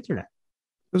into the internet.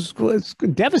 It's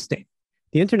devastating.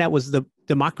 The internet was the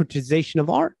democratization of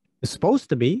art. It's supposed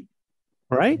to be,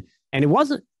 right? And it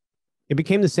wasn't. It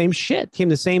became the same shit. It became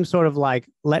the same sort of like,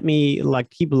 let me like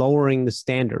keep lowering the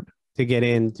standard to get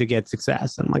in, to get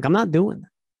success. And I'm like, I'm not doing that.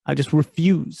 I just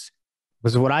refuse,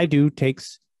 because what I do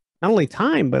takes not only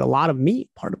time, but a lot of me,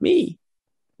 part of me.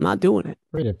 I'm not doing it.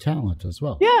 Creative talent as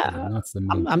well. Yeah. That's the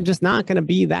I'm just not going to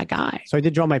be that guy. So I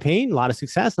did Draw My Pain, a lot of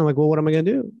success. And I'm like, well, what am I going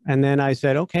to do? And then I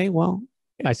said, okay, well,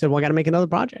 I got to make another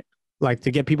project, like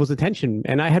to get people's attention.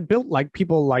 And I had built like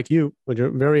people like you, which are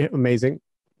very amazing.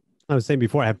 I was saying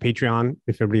before, I have Patreon,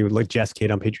 if everybody would like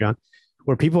Jeskid on Patreon,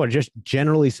 where people are just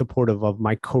generally supportive of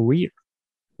my career.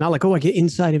 Not like, oh, I get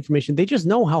inside information. They just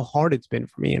know how hard it's been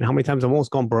for me and how many times I've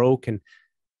almost gone broke. And,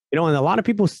 you know, and a lot of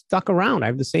people stuck around. I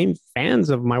have the same fans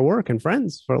of my work and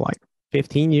friends for like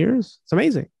 15 years. It's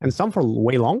amazing. And some for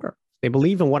way longer. They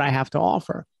believe in what I have to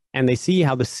offer. And they see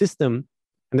how the system,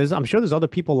 and I'm sure there's other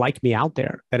people like me out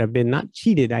there that have been not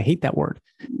cheated. I hate that word.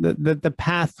 The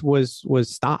path was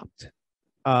stopped.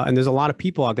 And there's a lot of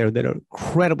people out there that are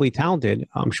incredibly talented,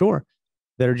 I'm sure,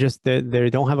 that are just, they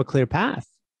don't have a clear path.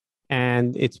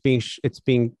 And it's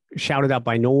being shouted out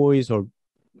by noise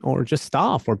or just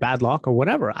stuff or bad luck or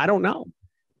whatever. I don't know.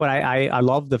 But I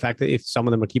love the fact that if some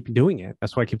of them are keep doing it,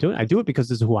 that's why I keep doing it. I do it because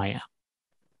this is who I am.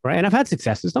 Right. And I've had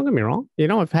successes. Don't get me wrong. You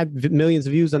know, I've had millions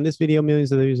of views on this video,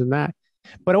 millions of views on that.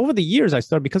 But over the years, I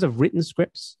started, because I've written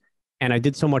scripts and I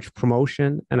did so much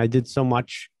promotion and I did so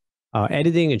much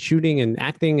editing and shooting and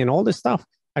acting and all this stuff,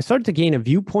 I started to gain a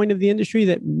viewpoint of the industry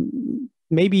that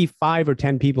maybe 5 or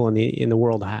 10 people in the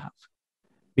world have,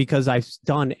 because I've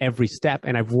done every step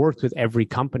and I've worked with every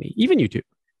company, even YouTube.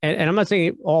 And I'm not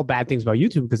saying all bad things about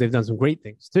YouTube, because they've done some great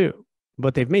things too,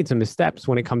 but they've made some missteps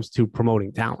when it comes to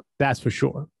promoting talent. That's for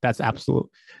sure. That's absolute.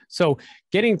 So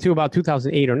getting to about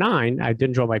 2008 or 9, I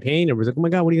didn't Draw My Pain. It was like, oh my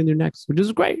God, what are you gonna do next? Which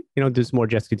is great. You know, do some more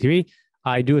Jessica TV.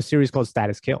 I do a series called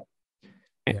Status Kill.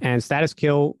 Yeah. And Status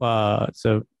Kill, it's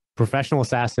a professional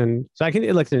assassin. So I can,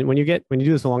 listen, when you do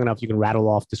this long enough, you can rattle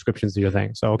off descriptions of your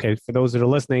thing. So, okay, for those that are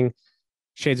listening,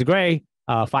 Shades of Gray,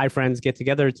 5 friends get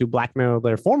together to blackmail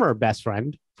their former best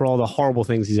friend for all the horrible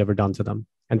things he's ever done to them.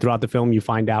 And throughout the film, you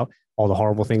find out all the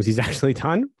horrible things he's actually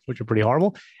done, which are pretty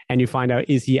horrible. And you find out,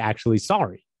 is he actually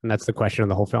sorry? And that's the question of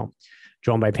the whole film.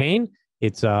 Drawn by Pain,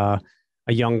 it's a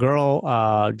young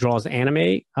girl draws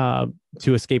anime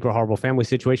to escape her horrible family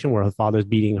situation where her father's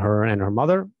beating her and her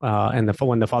mother. And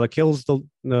when the father kills the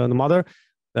mother,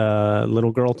 the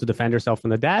little girl, to defend herself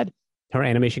from the dad, her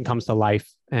animation comes to life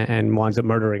and winds up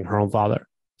murdering her own father.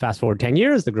 Fast forward 10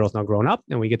 years, the girl's now grown up,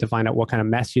 and we get to find out what kind of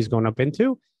mess she's going up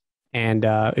into. And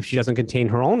if she doesn't contain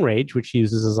her own rage, which she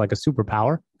uses as like a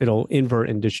superpower, it'll invert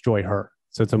and destroy her.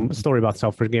 So it's a story about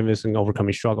self-forgiveness and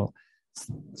overcoming struggle.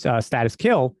 Status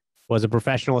Kill was a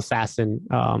professional assassin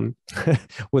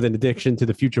with an addiction to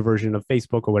the future version of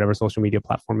Facebook or whatever social media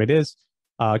platform it is.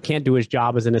 Can't do his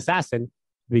job as an assassin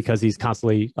because he's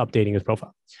constantly updating his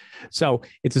profile. So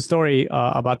it's a story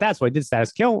about that. So I did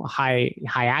Status Kill, high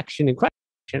action and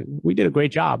question. We did a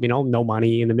great job, you know, no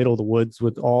money, in the middle of the woods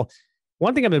with all.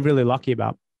 One thing I've been really lucky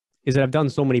about is that I've done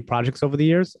so many projects over the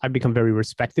years. I've become very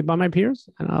respected by my peers,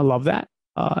 and I love that.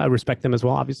 I respect them as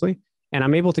well, obviously. And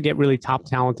I'm able to get really top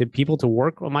talented people to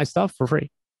work on my stuff for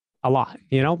free. A lot,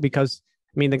 you know, because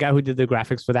I mean, the guy who did the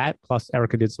graphics for that, plus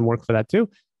Erica did some work for that too.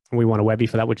 And we won a Webby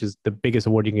for that, which is the biggest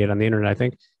award you can get on the internet, I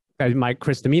think. My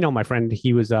Chris Domino, my friend,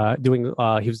 he was he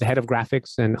was the head of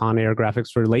graphics and on-air graphics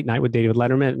for Late Night with David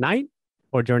Letterman at night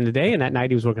or during the day. And that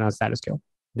night he was working on Status Kill,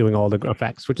 doing all the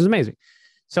effects, which is amazing.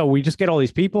 So we just get all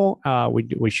these people.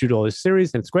 We shoot all this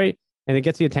series, and it's great. And it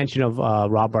gets the attention of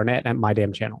Rob Barnett at My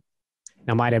Damn Channel.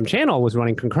 Now, My Damn Channel was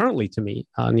running concurrently to me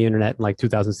on the internet in like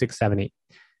 2006, 7, 8.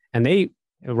 And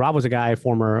Rob was a guy,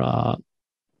 former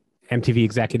MTV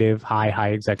executive, high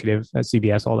executive at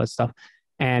CBS, all that stuff.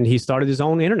 And he started his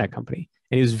own internet company.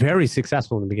 And he was very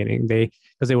successful in the beginning.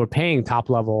 Because they were paying top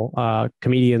level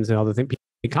comedians and other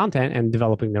content and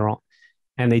developing their own.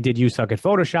 And they did You Suck at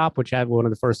Photoshop, which had one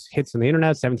of the first hits on the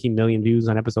internet, 17 million views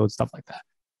on episodes, stuff like that.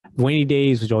 Rainy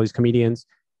Days, which all these comedians.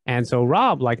 And so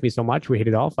Rob liked me so much, we hit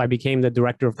it off. I became the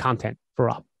director of content for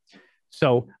Rob.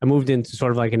 So I moved into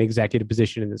sort of like an executive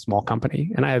position in a small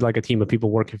company. And I had like a team of people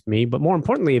working for me. But more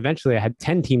importantly, eventually I had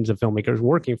 10 teams of filmmakers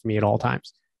working for me at all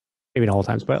times. Maybe not all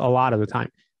times, but a lot of the time,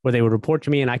 where they would report to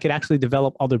me and I could actually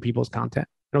develop other people's content.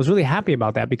 And I was really happy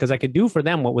about that because I could do for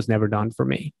them what was never done for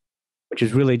me, which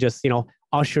is really just,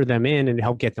 usher them in and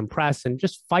help get them press and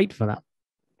just fight for them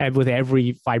and with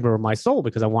every fiber of my soul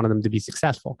because I wanted them to be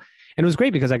successful. And it was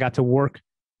great because I got to work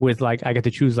with I got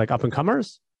to choose up and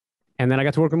comers. And then I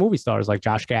got to work with movie stars like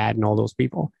Josh Gad and all those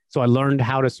people. So I learned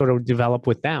how to sort of develop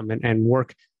with them and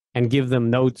work and give them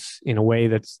notes in a way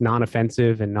that's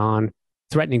non-offensive and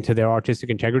non-threatening to their artistic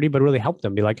integrity, but really help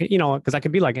them be like, because I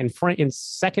could be like, in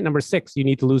second number 6, you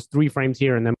need to lose 3 frames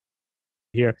here and then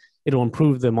here. It'll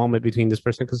improve the moment between this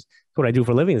person because what I do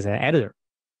for a living is an editor,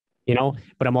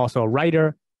 but I'm also a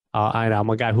writer. And I'm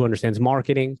a guy who understands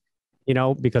marketing,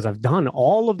 because I've done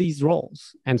all of these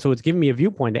roles. And so it's given me a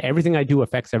viewpoint that everything I do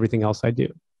affects everything else I do.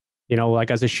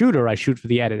 Like as a shooter, I shoot for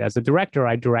the edit. As a director,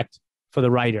 I direct for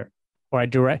the writer. Or I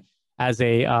direct as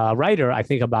a writer, I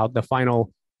think about the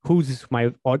final, who's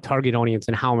my target audience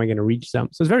and how am I going to reach them.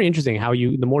 So it's very interesting how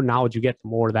the more knowledge you get, the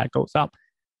more that goes up,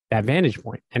 that vantage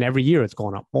point. And every year it's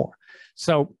going up more.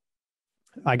 So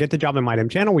I get the job in My Damn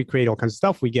Channel. We create all kinds of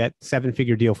stuff. We get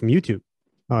 7-figure deal from YouTube.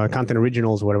 Content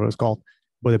Originals, whatever it's called,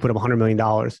 where they put up $100 million.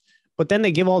 But then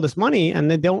they give all this money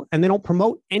and they don't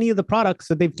promote any of the products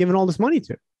that they've given all this money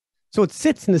to. So it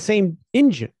sits in the same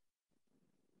engine.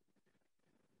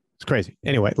 It's crazy.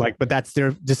 Anyway, but that's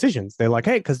their decisions. They're like,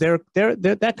 hey, because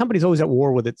that company's always at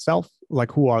war with itself.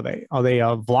 Like, who are they? Are they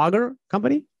a vlogger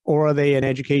company? Or are they an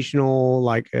educational,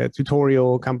 a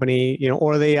tutorial company?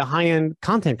 Or are they a high-end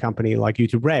content company like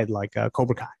YouTube Red, like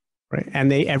Cobra Kai, right?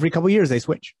 And every couple of years they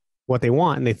switch what they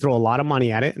want and they throw a lot of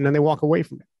money at it and then they walk away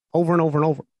from it over and over and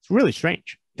over. It's really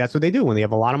strange. That's what they do when they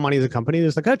have a lot of money as a company. They're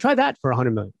just like, oh, try that for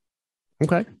 $100 million.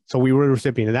 Okay. So we were a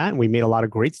recipient of that and we made a lot of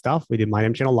great stuff. We did My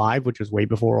Damn Channel Live, which was way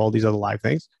before all these other live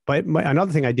things. But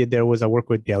another thing I did there was I worked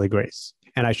with Daily Grace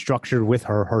and I structured with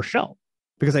her show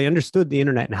because I understood the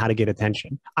internet and how to get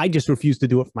attention. I just refused to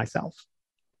do it for myself.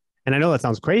 And I know that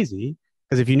sounds crazy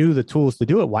because if you knew the tools to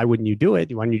do it, why wouldn't you do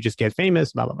it? Why don't you just get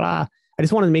famous, blah, blah, blah. I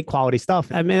just wanted to make quality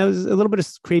stuff. I mean, it was a little bit of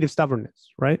creative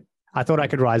stubbornness, right? I thought I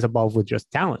could rise above with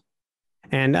just talent.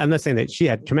 And I'm not saying that she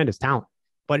had tremendous talent,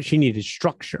 but she needed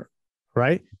structure,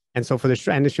 right? And so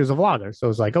and she was a vlogger. So it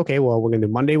was like, okay, well, we're going to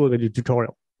do Monday, we're going to do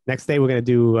tutorial. Next day, we're going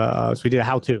to do, so we did a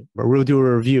how-to, but we'll do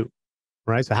a review,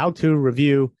 right? So how-to,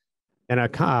 review, and a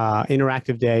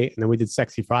interactive day. And then we did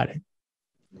Sexy Friday,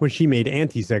 which she made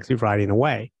anti-Sexy Friday in a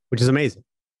way, which is amazing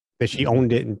that she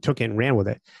owned it and took it and ran with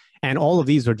it. And all of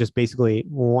these are just basically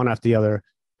one after the other,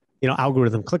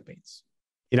 algorithm clickbaits.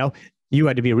 You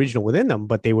had to be original within them,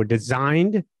 but they were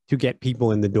designed to get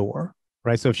people in the door,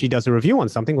 right? So if she does a review on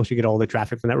something, well, she get all the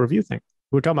traffic from that review thing.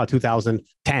 We're talking about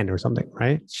 2010 or something,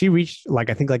 right? She reached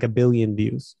I think 1 billion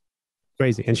views.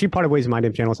 Crazy. And she parted ways with My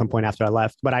Damn Channel at some point after I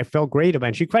left, but I felt great about it.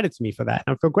 And she credits me for that.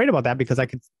 And I feel great about that because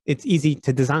it's easy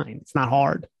to design. It's not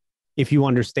hard if you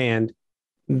understand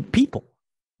people,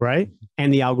 right?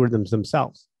 And the algorithms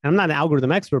themselves. And I'm not an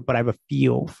algorithm expert, but I have a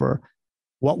feel for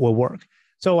what will work.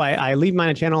 So I leave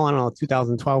My Channel, I don't know,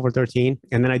 2012 or 13,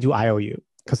 and then I do IOU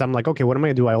because I'm like, okay, what am I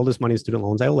going to do? I owe this money in student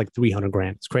loans. I owe like 300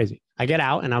 grand. It's crazy. I get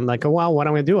out and I'm like, oh, well, what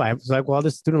am I going to do? I was like, well,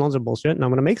 this student loans are bullshit and I'm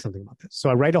going to make something about this. So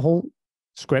I write a whole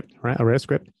script, right? I read a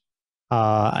script.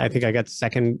 I think I got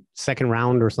second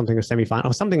round or something, or semifinal,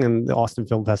 or something in the Austin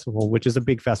Film Festival, which is a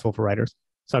big festival for writers.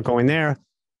 So I go in there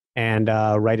and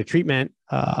write a treatment,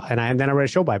 and then I write a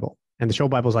show Bible. And the show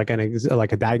Bible is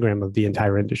like a diagram of the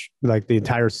entire industry, like the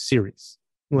entire series,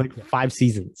 like 5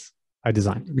 seasons I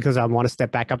designed because I want to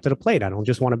step back up to the plate. I don't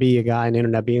just want to be a guy on the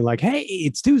internet being like, hey,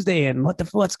 it's Tuesday and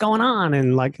what's going on?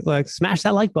 And like smash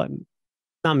that like button.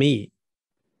 Not me.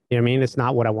 You know what I mean? It's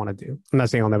not what I want to do. I'm not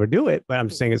saying I'll never do it, but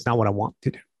I'm saying it's not what I want to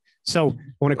do. So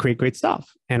I want to create great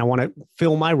stuff and I want to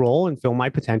fill my role and fill my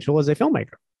potential as a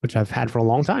filmmaker, which I've had for a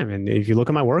long time. And if you look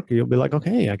at my work, you'll be like,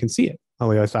 okay, I can see it. At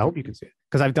least I hope you can see it.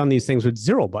 Because I've done these things with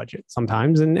zero budget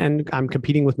sometimes, and I'm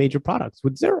competing with major products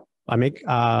with zero. I make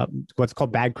what's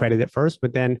called bad credit at first,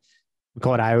 but then we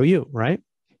call it IOU, right?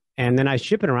 And then I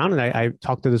ship it around, and I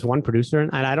talk to this one producer,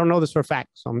 and I don't know this for a fact,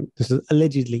 so this is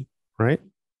allegedly, right?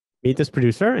 Meet this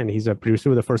producer, and he's a producer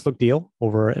with a first look deal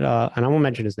over at, and I won't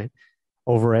mention his name,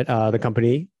 over at the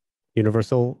company,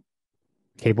 Universal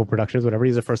Cable Productions, whatever.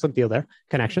 He's a first look deal there,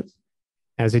 connections.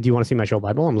 And I said, do you want to see my show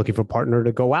Bible? I'm looking for a partner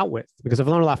to go out with because I've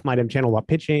learned a lot from My Damn Channel about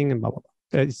pitching and blah, blah,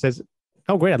 blah. He says,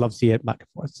 oh, great. I'd love to see it back and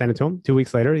forth. Send it to him. 2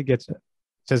 weeks later, he gets it.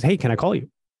 Says, hey, can I call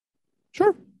you?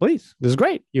 Sure. please, this is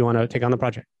great. You want to take on the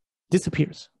project?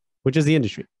 Disappears, which is the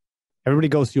industry. Everybody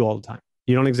goes to you all the time.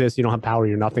 You don't exist. You don't have power.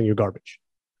 You're nothing. You're garbage,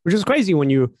 which is crazy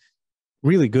when you're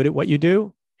really good at what you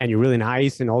do and you're really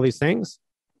nice and all these things.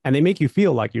 And they make you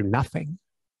feel like you're nothing,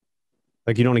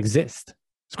 like you don't exist.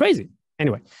 It's crazy.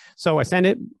 Anyway, so I send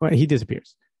it. He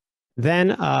disappears.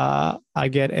 Then I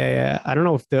get I don't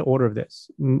know if the order of this.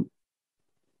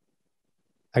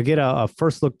 I get a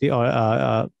first look deal,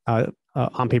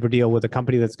 on paper deal with a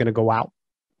company that's going to go out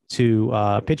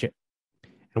to pitch it.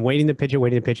 And waiting to pitch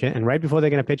it. And right before they're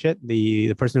going to pitch it,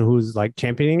 the person who's like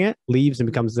championing it leaves and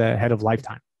becomes the head of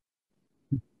Lifetime.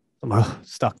 I'm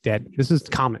stuck dead. This is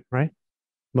common, right?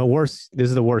 But worse, this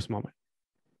is the worst moment.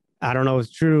 I don't know if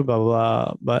it's true, blah, blah,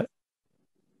 blah, but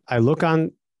I look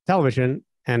on television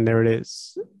and there it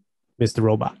is, Mr.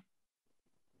 Robot.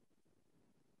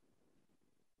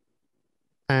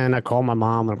 And I call my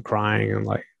mom and I'm crying. I'm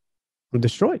like, I'm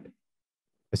destroyed.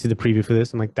 I see the preview for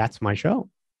this. I'm like, that's my show.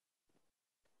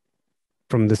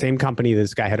 From the same company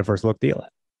this guy had a first look deal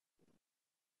at.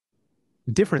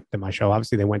 Different than my show.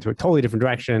 Obviously, they went to a totally different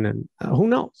direction, and who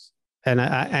knows?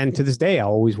 And to this day, I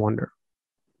always wonder,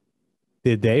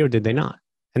 did they or did they not?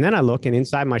 And then I look, and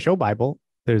inside my show Bible,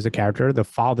 there's a character, the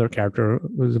father character,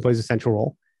 who plays a central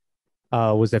role,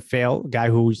 was a failed guy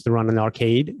who used to run an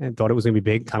arcade and thought it was going to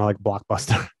be big, kind of like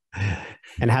Blockbuster,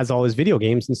 and has all his video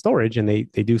games in storage, and they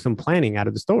do some planning out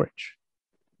of the storage.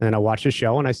 And then I watch the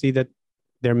show, and I see that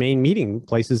their main meeting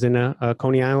place is in a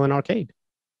Coney Island arcade.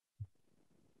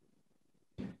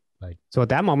 Right. So at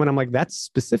that moment, I'm like, that's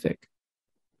specific.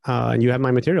 And you have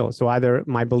my material. So either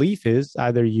my belief is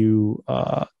either you,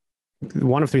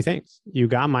 one of three things. You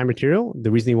got my material.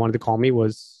 The reason you wanted to call me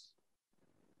was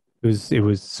it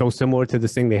was so similar to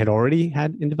this thing they had already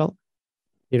had in development,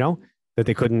 that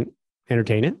they couldn't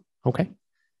entertain it. Okay.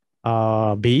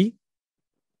 B,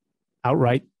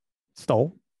 outright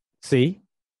stole. C,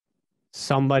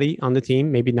 somebody on the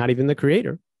team, maybe not even the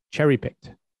creator, cherry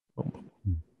picked.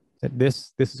 That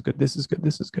this is good, this is good,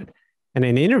 this is good. And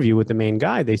in an interview with the main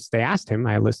guy, they asked him,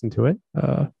 I listened to it.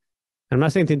 And I'm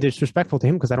not saying anything disrespectful to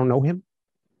him because I don't know him.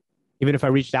 Even if I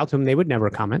reached out to him, they would never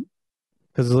comment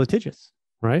because it's litigious,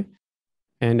 right?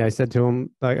 And I said to him,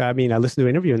 I listened to an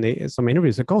interview and some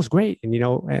interviews, like, oh, it's great. And,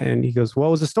 and he goes, well,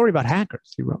 it was a story about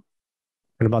hackers, he wrote.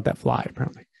 And about that fly,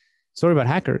 apparently. Story about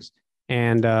hackers.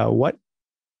 And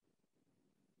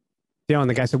and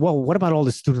the guy said, well, what about all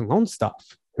the student loan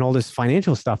stuff and all this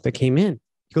financial stuff that came in?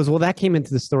 He goes, well, that came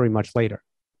into the story much later.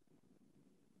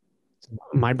 So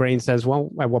my brain says,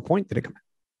 well, at what point did it come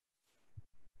in?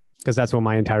 Because that's what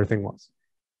my entire thing was.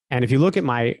 And if you look at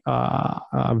my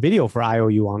video for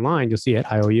IOU online, you'll see it,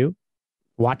 IOU.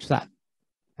 Watch that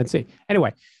and see.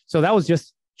 Anyway, so that was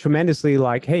just tremendously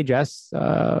like, hey, Jess,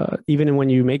 even when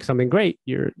you make something great,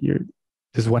 this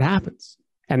is what happens.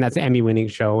 And that's an Emmy-winning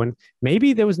show. And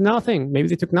maybe there was nothing. Maybe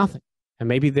they took nothing. And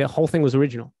maybe the whole thing was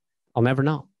original. I'll never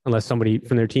know unless somebody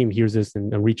from their team hears this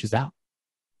and reaches out.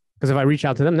 Because if I reach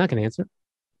out to them, I'm not going to answer.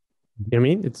 You know what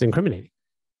I mean? It's incriminating.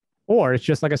 Or it's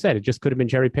just, like I said, it just could have been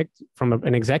cherry-picked from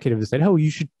an executive that said, oh,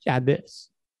 you should add this.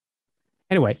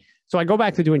 Anyway, so I go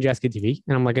back to doing Jeskid TV,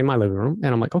 and I'm like in my living room,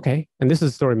 and I'm like, okay. And this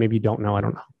is a story maybe you don't know. I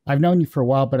don't know. I've known you for a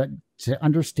while, but to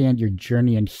understand your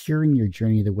journey and hearing your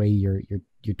journey the way you're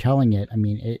telling it,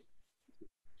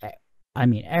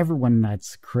 everyone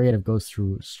that's creative goes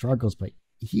through struggles, but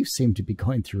you seem to be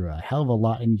going through a hell of a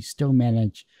lot, and you still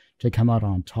manage to come out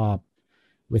on top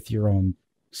with your own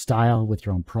style, with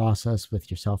your own process, with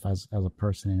yourself as a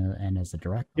person and as a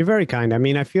director. You're very kind.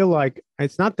 I feel like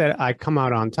it's not that I come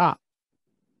out on top.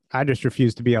 I just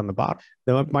refuse to be on the bottom.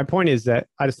 My point is that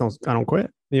I don't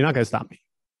quit. You're not going to stop me.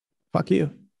 Fuck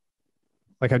you.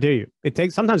 Like, how dare you?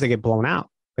 Sometimes I get blown out.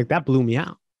 Like, that blew me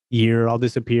out. I'll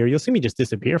disappear. You'll see me just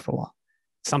disappear for a while.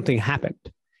 Something happened.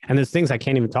 And there's things I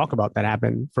can't even talk about that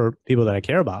happen for people that I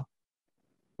care about.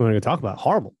 We're going to talk about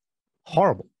horrible.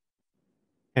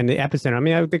 And the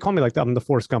epicenter, they call me like I'm the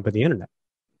Forrest Gump of the internet.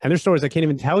 And there's stories I can't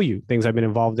even tell you, things I've been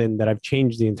involved in that I've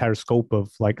changed the entire scope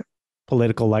of like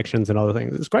political elections and other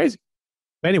things. It's crazy.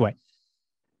 But anyway,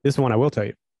 this one I will tell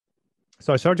you.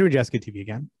 So I started doing Jeskid TV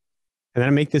again. And then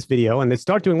I make this video and they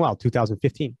start doing well,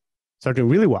 2015. Start doing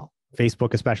really well.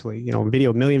 Facebook especially,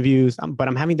 video, 1 million views, but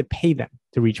I'm having to pay them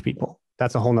to reach people.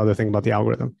 That's a whole nother thing about the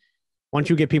algorithm. Once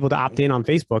you get people to opt in on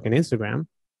Facebook and Instagram,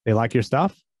 they like your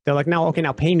stuff. They're like, now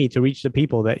pay me to reach the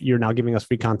people that you're now giving us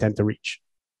free content to reach.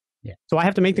 Yeah. So I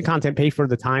have to make the content, pay for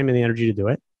the time and the energy to do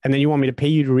it. And then you want me to pay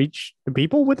you to reach the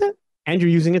people with it? And you're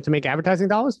using it to make advertising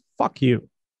dollars? Fuck you.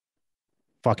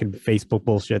 Fucking Facebook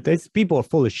bullshit. These people are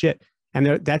full of shit. And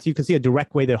you can see a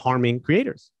direct way they're harming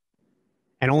creators.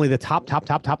 And only the top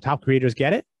creators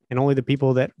get it. and only the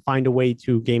people that find a way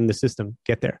to game the system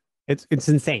get there. It's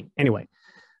insane. Anyway,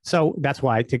 so that's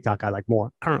why TikTok I like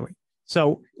more currently.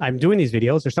 So I'm doing these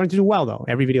videos. They're starting to do well, though.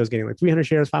 Every video is getting like 300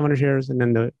 shares, 500 shares. And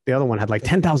then the other one had like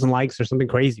 10,000 likes or something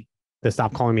crazy to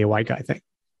stop calling me a white guy thing,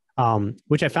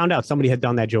 which I found out somebody had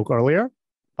done that joke earlier,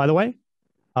 by the way.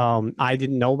 I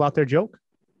didn't know about their joke,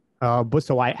 but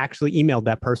so I actually emailed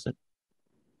that person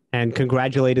and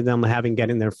congratulated them on having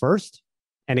getting there first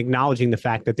and acknowledging the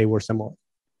fact that they were similar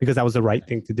because that was the right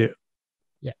thing to do.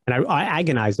 Yeah. And I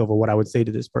agonized over what I would say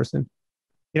to this person,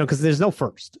 because there's no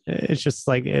first. It's just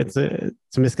like, it's a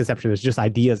misconception. There's just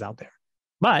ideas out there.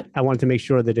 But I wanted to make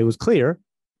sure that it was clear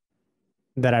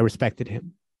that I respected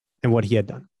him and what he had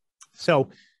done. So,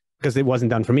 because it wasn't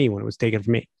done for me when it was taken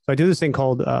from me. So I do this thing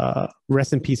called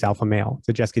Rest in Peace Alpha Male. It's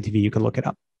a Jeskid TV. You can look it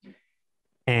up.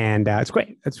 And it's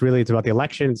great. It's about the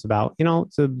election. It's about,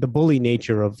 it's the bully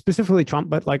nature of specifically Trump,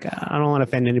 but like, I don't want to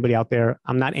offend anybody out there.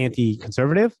 I'm not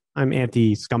anti-conservative. I'm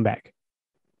anti-scumbag.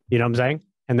 You know what I'm saying?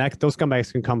 And those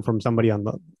scumbags can come from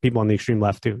people on the extreme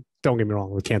left too. Don't get me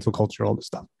wrong, with cancel culture, all this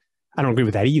stuff. I don't agree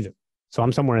with that either. So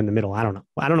I'm somewhere in the middle. I don't know.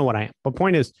 I don't know what I am. But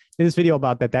point is, in this video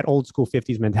about that old school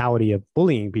 50s mentality of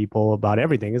bullying people about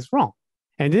everything is wrong.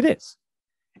 And it is.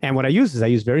 And what I use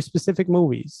very specific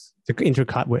movies to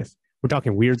intercut with. We're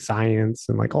talking Weird Science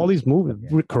and like all these movies,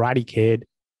 Karate Kid,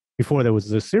 before there was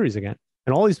this series again,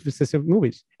 and all these specific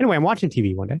movies. Anyway, I'm watching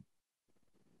TV one day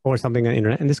or something on the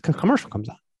internet, and this commercial comes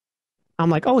on. I'm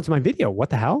like, oh, it's my video.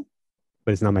 What the hell?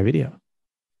 But it's not my video.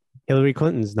 Hillary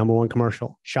Clinton's #1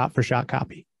 commercial, shot for shot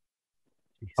copy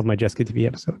of my Jeskid TV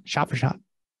episode, shot for shot.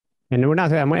 And I'm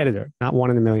an editor, not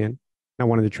 1 in a million, not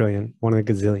 1 in a trillion, 1 in a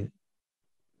gazillion.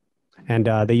 And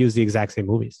they use the exact same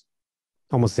movies,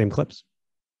 almost the same clips.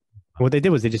 And what they did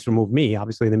was they just removed me.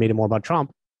 Obviously, they made it more about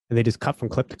Trump, and they just cut from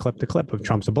clip to clip to clip of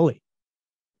Trump's a bully.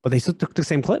 But they still took the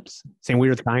same clips, same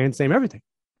Weird Science, same everything,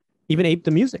 even aped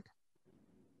the music.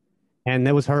 And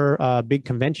that was her big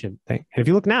convention thing. And if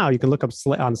you look now, you can look up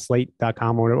on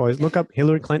slate.com or always look up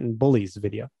Hillary Clinton bullies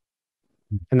video.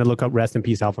 And then look up Rest in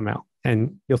Peace Alpha Male,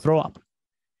 and you'll throw up.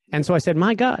 And so I said,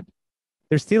 my God,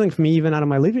 they're stealing from me even out of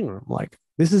my living room. Like,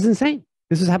 this is insane.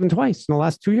 This has happened twice in the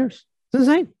last 2 years. It's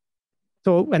insane.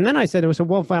 So, and then I said,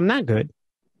 well, if I'm not good,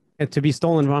 and to be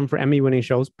stolen from for Emmy-winning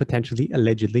shows, potentially,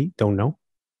 allegedly, don't know.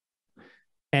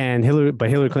 And Hillary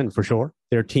Clinton for sure.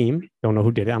 Their team, don't know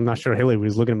who did it. I'm not sure Hillary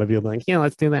was looking at my video like, yeah,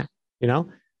 let's do that. I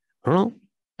don't know.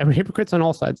 Every hypocrite's on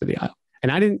all sides of the aisle.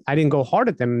 And I didn't go hard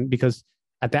at them because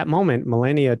at that moment,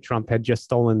 Melania Trump had just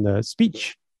stolen the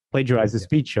speech, plagiarized the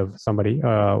speech of somebody.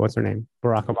 What's her name?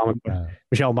 Barack Obama,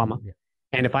 Michelle Obama. Yeah.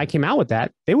 And if I came out with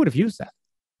that, they would have used that.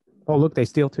 Oh, look, they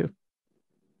steal too.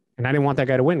 And I didn't want that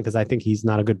guy to win because I think he's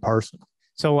not a good person.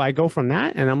 So I go from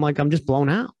that and I'm like, I'm just blown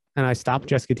out. And I stopped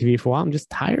Jeskid TV for a while. I'm just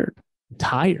tired. I'm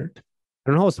tired. I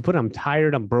don't know how else to put it. I'm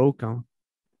tired. I'm broke. I'm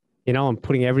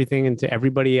putting everything into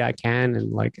everybody I can.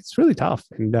 And like, it's really tough.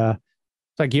 And so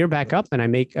I gear back up and I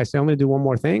say, I'm going to do one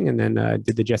more thing. And then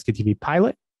did the Jeskid TV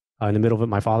pilot. In the middle of it,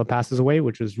 my father passes away,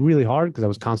 which was really hard because I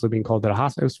was constantly being called to the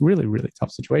hospital. It was really, really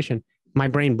tough situation. My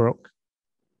brain broke.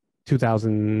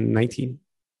 2019.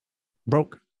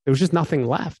 Broke. There was just nothing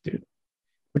left, dude.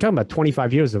 We're talking about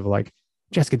 25 years of like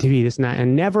Jessica TV, this and that,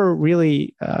 and never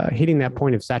really hitting that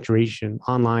point of saturation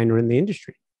online or in the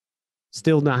industry.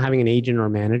 Still not having an agent or a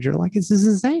manager. Like, this is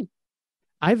insane.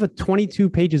 I have 22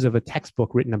 pages of a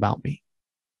textbook written about me.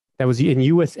 That was in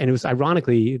US, and it was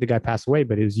ironically, the guy passed away,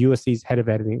 but it was USC's head of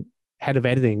editing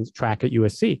track at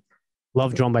USC.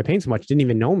 Loved Drawn by Pain so much, didn't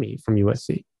even know me from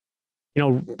USC.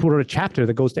 Put a chapter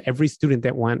that goes to every student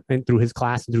that went through his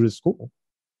class and through his school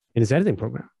in his editing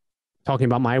program, talking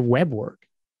about my web work.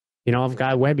 I've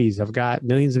got Webbies, I've got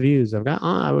millions of views, I've got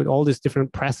all this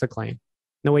different press acclaim.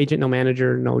 No agent, no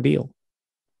manager, no deal.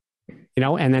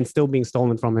 And then still being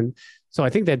stolen from. And so I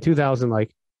think that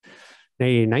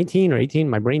 2019 or 18,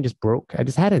 my brain just broke. I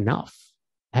just had enough.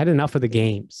 I had enough of the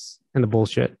games and the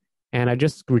bullshit. And I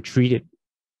just retreated.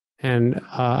 And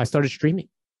I started streaming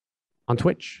on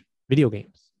Twitch, video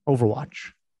games,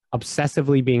 Overwatch,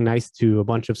 obsessively being nice to a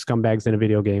bunch of scumbags in a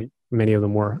video game. Many of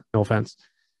them were, no offense,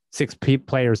 6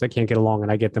 players that can't get along,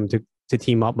 and I get them to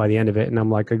team up by the end of it. And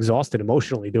I'm like exhausted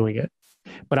emotionally doing it.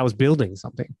 But I was building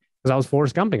something because I was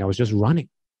Forrest Gumping. I was just running.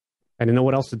 I didn't know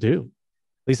what else to do.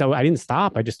 At least I didn't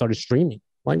stop. I just started streaming.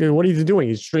 Like, what are you doing?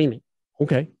 He's streaming.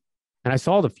 Okay. And I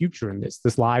saw the future in this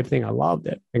live thing. I loved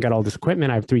it. I got all this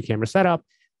equipment. I have 3 cameras set up.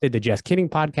 Did the Just Kidding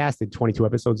podcast, did 22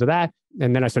 episodes of that.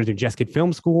 And then I started doing Jeskid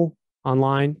Film School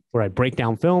online where I break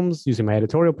down films using my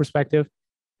editorial perspective.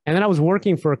 And then I was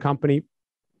working for a company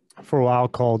for a while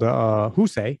called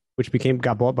Husei, which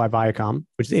got bought by Viacom,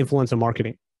 which is influencer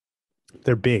marketing.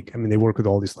 They're big. I mean, they work with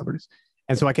all these celebrities.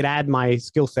 And so I could add my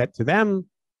skill set to them.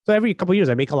 So every couple of years,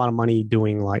 I make a lot of money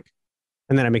doing like,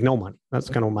 and then I make no money. That's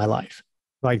kind of my life.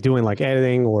 Like doing like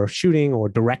editing or shooting or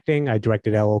directing. I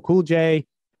directed LL Cool J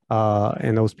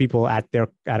and those people at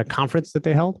a conference that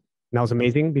they held. And that was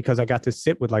amazing because I got to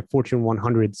sit with like Fortune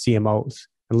 100 CMOs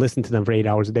and listen to them for 8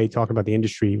 hours a day, talking about the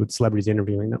industry with celebrities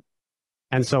interviewing them.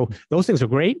 And so those things are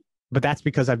great, but that's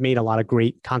because I've made a lot of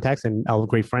great contacts and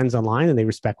great friends online, and they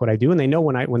respect what I do. And they know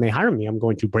when they hire me, I'm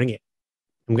going to bring it.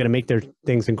 I'm going to make their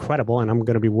things incredible, and I'm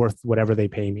going to be worth whatever they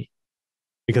pay me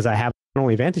because I have not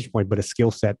only a vantage point, but a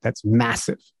skill set that's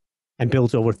massive and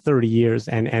builds over 30 years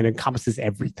and encompasses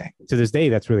everything. To this day,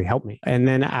 that's really helped me. And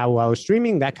then while I was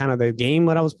streaming, that kind of the game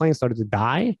that I was playing started to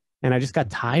die, and I just got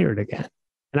tired again.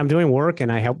 And I'm doing work,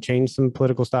 and I helped change some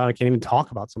political style. I can't even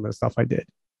talk about some of the stuff I did.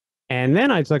 And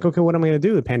then I was like, okay, what am I going to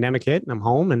do? The pandemic hit, and I'm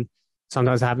home, and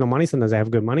sometimes I have no money, sometimes I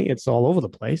have good money. It's all over the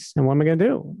place. And what am I going to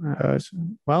do?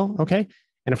 Well, okay.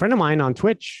 And a friend of mine on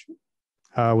Twitch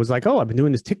was like, oh, I've been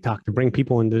doing this TikTok to bring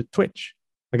people into Twitch.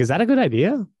 Like, is that a good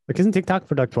idea? Like, isn't TikTok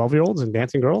for like 12-year-olds and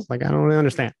dancing girls? Like, I don't really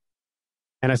understand.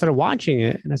 And I started watching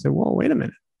it, and I said, whoa, wait a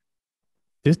minute.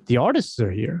 The artists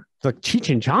are here. It's like Cheech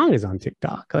and Chong is on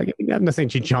TikTok. Like, I'm not saying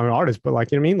Cheech and Chong are artists, but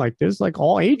like, you know what I mean? Like, there's like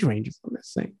all age ranges on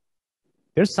this thing.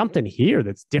 There's something here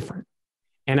that's different.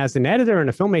 And as an editor and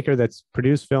a filmmaker that's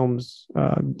produced films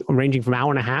ranging from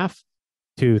 1.5 hours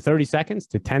to 30 seconds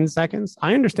to 10 seconds,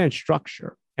 I understand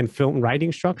structure and film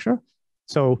writing structure.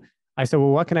 So I said, well,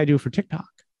 what can I do for TikTok?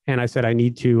 And I said, I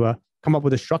need to come up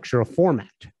with a structure, a format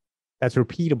that's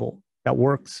repeatable, that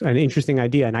works, an interesting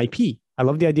idea, an IP. I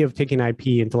love the idea of taking IP,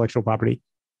 intellectual property,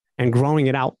 and growing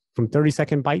it out from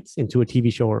 30-second bites into a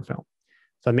TV show or a film.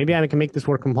 So maybe I can make this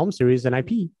work from home series and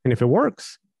IP. And if it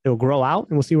works, it'll grow out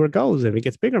and we'll see where it goes. If it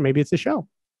gets bigger, maybe it's a show.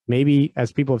 Maybe,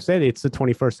 as people have said, it's the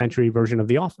 21st century version of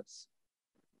The Office,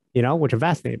 which I'm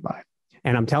fascinated by.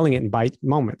 And I'm telling it in bite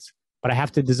moments. But I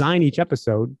have to design each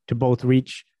episode to both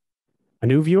reach a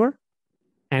new viewer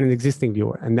and an existing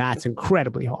viewer. And that's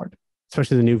incredibly hard,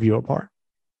 especially the new viewer part.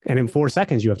 And in 4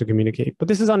 seconds, you have to communicate. But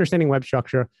this is understanding web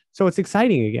structure. So it's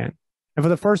exciting again. And for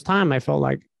the first time, I felt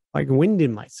like wind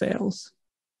in my sails.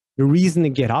 The reason to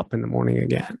get up in the morning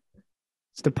again.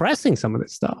 It's depressing, some of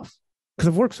this stuff, because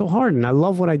I've worked so hard and I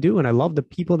love what I do and I love the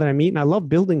people that I meet and I love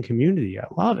building community. I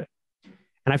love it.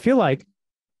 And I feel like,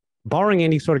 barring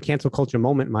any sort of cancel culture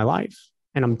moment in my life,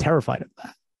 and I'm terrified of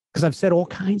that because I've said all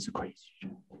kinds of crazy shit. You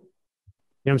know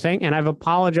what I'm saying? And I've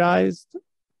apologized,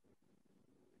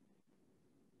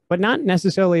 but not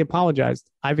necessarily apologized.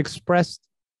 I've expressed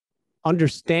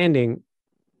understanding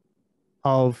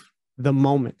of the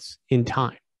moments in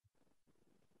time.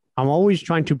 I'm always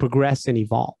trying to progress and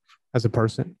evolve as a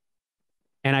person.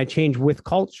 And I change with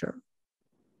culture.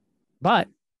 But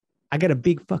I got a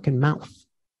big fucking mouth.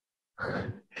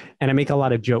 And I make a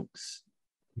lot of jokes.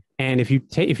 And if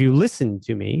you listen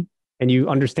to me and you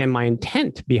understand my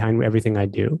intent behind everything I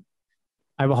do,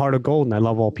 I have a heart of gold and I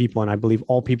love all people. And I believe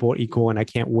all people are equal. And I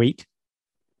can't wait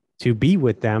to be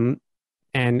with them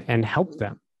and help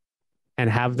them and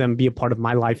have them be a part of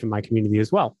my life and my community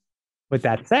as well. With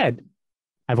that said,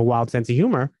 I have a wild sense of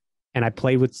humor and I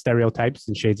play with stereotypes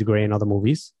and shades of gray in other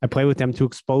movies. I play with them to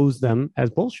expose them as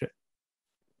bullshit.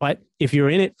 But if you're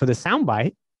in it for the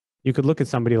soundbite, you could look at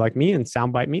somebody like me and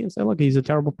soundbite me and say, look, he's a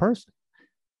terrible person.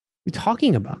 What are you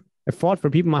talking about? I fought for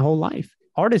people my whole life.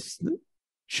 Artists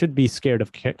should be scared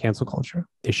of cancel culture.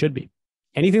 They should be.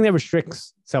 Anything that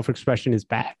restricts self-expression is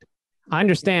bad. I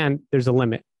understand there's a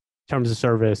limit in terms of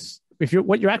service. If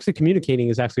what you're actually communicating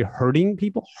is actually hurting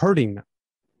people, hurting them,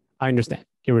 I understand.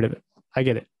 Get rid of it. I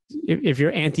get it. If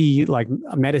you're anti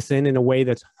medicine in a way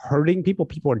that's hurting people,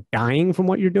 people are dying from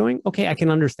what you're doing. Okay, I can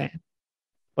understand.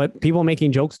 But people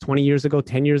making jokes 20 years ago,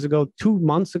 10 years ago, 2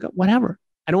 months ago, whatever,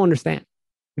 I don't understand.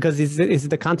 Because is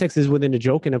the context is within a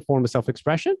joke and a form of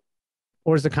self-expression?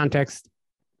 Or is the context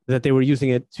that they were using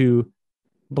it to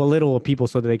belittle people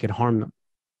so that they could harm them?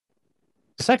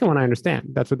 The second one, I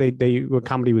understand. That's what what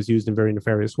comedy was used in very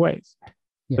nefarious ways.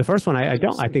 Yeah. The first one, I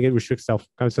don't. I think it restricts self.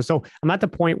 So I'm at the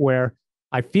point where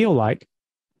I feel like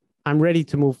I'm ready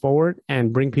to move forward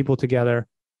and bring people together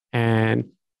and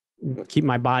keep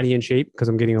my body in shape because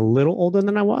I'm getting a little older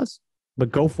than I was,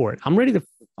 but go for it. I'm ready to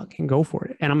fucking go for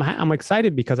it. And I'm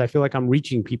excited because I feel like I'm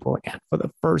reaching people again for the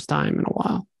first time in a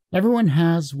while. Everyone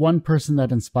has one person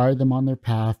that inspired them on their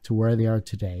path to where they are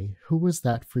today. Who was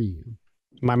that for you?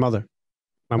 My mother.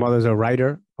 My mother's a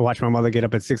writer. I watch my mother get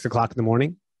up at 6 o'clock in the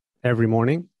morning, every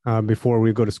morning before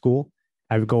we go to school.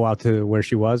 I would go out to where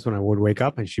she was when I would wake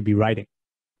up and she'd be writing.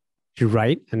 She'd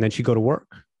write and then she'd go to work.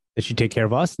 Then she'd take care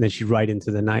of us and then she'd write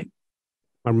into the night.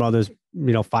 My mother's,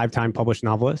 5-time published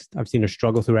novelist. I've seen her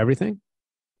struggle through everything,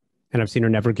 and I've seen her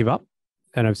never give up,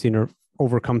 and I've seen her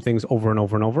overcome things over and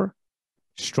over and over.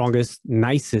 Strongest,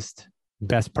 nicest,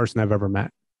 best person I've ever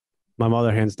met. My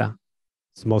mother, hands down.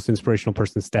 It's the most inspirational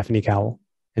person, Stephanie Cowell.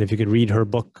 And if you could read her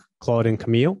book, Claude and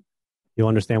Camille, you'll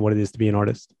understand what it is to be an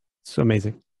artist. It's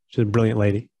amazing. She's a brilliant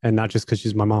lady. And not just because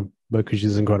she's my mom, but because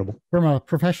she's incredible. From a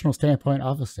professional standpoint,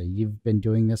 obviously, you've been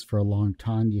doing this for a long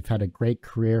time. You've had a great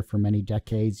career for many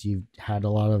decades. You've had a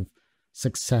lot of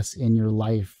success in your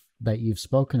life that you've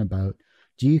spoken about.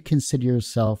 Do you consider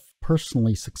yourself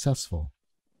personally successful?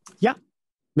 Yeah,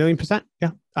 1,000,000%.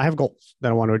 Yeah, I have goals that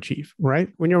I want to achieve, right?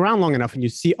 When you're around long enough and you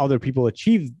see other people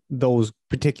achieve those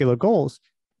particular goals,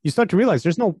 you start to realize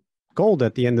there's no gold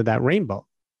at the end of that rainbow.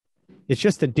 It's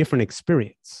just a different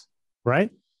experience, right?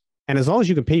 And as long as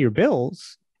you can pay your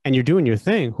bills and you're doing your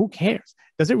thing, who cares?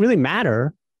 Does it really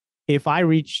matter if I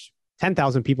reach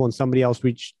 10,000 people and somebody else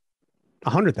reached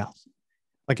 100,000?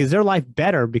 Like, is their life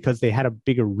better because they had a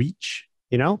bigger reach?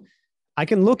 I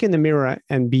can look in the mirror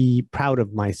and be proud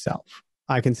of myself.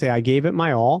 I can say I gave it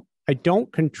my all. I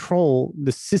don't control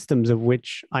the systems of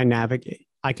which I navigate.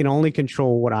 I can only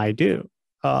control what I do.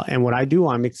 And what I do,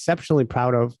 I'm exceptionally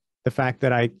proud of the fact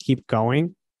that I keep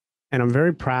going. And I'm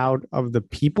very proud of the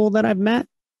people that I've met.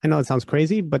 I know it sounds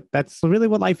crazy, but that's really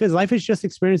what life is. Life is just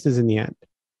experiences in the end.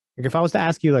 Like, if I was to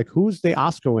ask you, like, who's the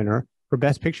Oscar winner for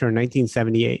Best Picture in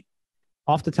 1978?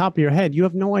 Off the top of your head, you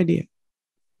have no idea.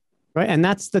 Right? And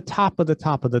that's the top of the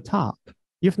top of the top.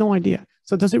 You have no idea.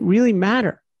 So does it really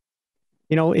matter,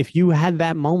 if you had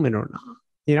that moment or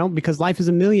not? Because life is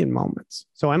a million moments.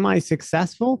 So am I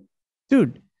successful?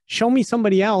 Dude, show me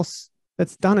somebody else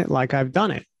that's done it like I've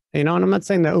done it. And I'm not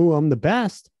saying that, I'm the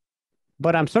best,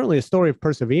 but I'm certainly a story of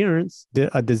perseverance,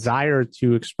 a desire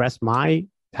to express my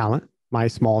talent, my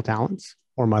small talents,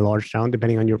 or my large talent,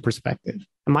 depending on your perspective.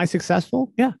 Am I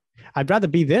successful? Yeah. I'd rather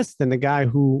be this than the guy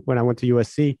who, when I went to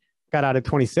USC, got out at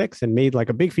 26 and made like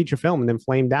a big feature film and then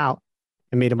flamed out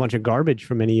and made a bunch of garbage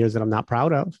for many years that I'm not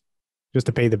proud of just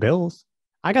to pay the bills.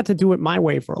 I got to do it my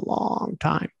way for a long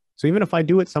time. So even if I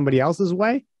do it somebody else's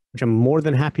way, which I'm more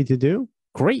than happy to do,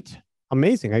 great,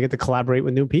 amazing. I get to collaborate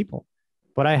with new people.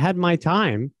 But I had my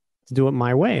time to do it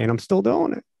my way and I'm still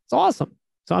doing it. It's awesome.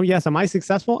 So yes, am I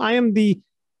successful? I am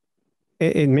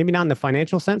maybe not in the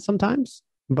financial sense sometimes,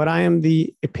 but I am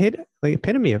the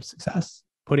epitome of success,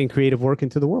 putting creative work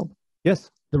into the world.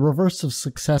 Yes. The reverse of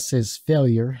success is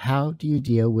failure. How do you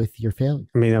deal with your failure?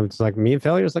 I mean, it's like me and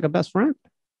failure is like a best friend.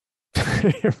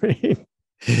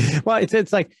 Well,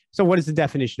 it's like, so what is the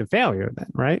definition of failure then,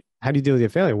 right? How do you deal with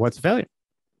your failure? What's failure?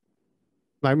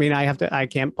 I mean, I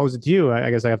can't pose it to you.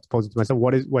 I guess I have to pose it to myself.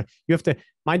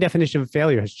 My definition of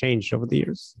failure has changed over the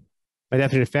years. My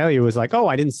definition of failure was like,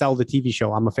 I didn't sell the TV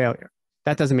show. I'm a failure.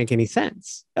 That doesn't make any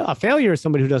sense. A failure is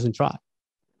somebody who doesn't try.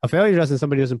 A failure is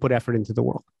somebody who doesn't put effort into the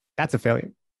world. That's a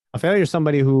failure. A failure is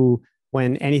somebody who,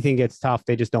 when anything gets tough,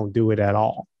 they just don't do it at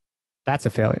all. That's a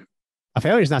failure. A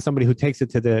failure is not somebody who takes it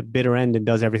to the bitter end and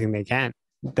does everything they can.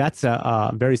 That's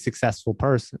a very successful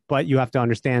person. But you have to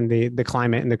understand the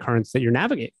climate and the currents that you're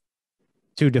navigating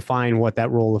to define what that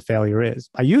role of failure is.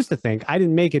 I used to think I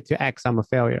didn't make it to X, I'm a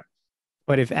failure.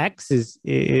 But if X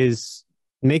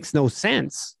makes no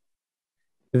sense,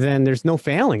 then there's no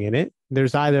failing in it.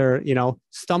 There's either,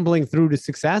 stumbling through to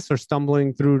success or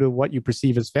stumbling through to what you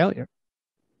perceive as failure.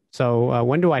 So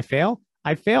when do I fail?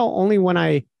 I fail only when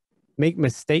I make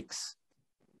mistakes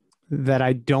that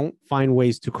I don't find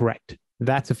ways to correct.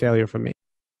 That's a failure for me.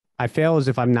 I fail as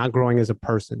if I'm not growing as a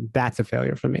person. That's a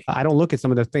failure for me. I don't look at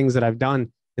some of the things that I've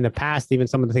done in the past, even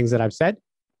some of the things that I've said,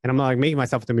 and I'm not like making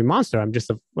myself to be a monster. I'm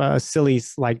just a silly,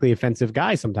 slightly offensive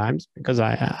guy sometimes because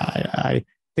I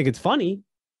think it's funny,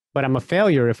 but I'm a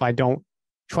failure if I don't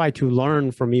try to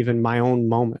learn from even my own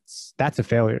moments. That's a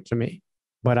failure to me,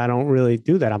 but I don't really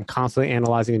do that. I'm constantly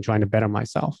analyzing and trying to better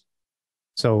myself.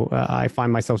 So I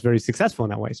find myself very successful in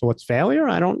that way. So what's failure?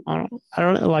 I don't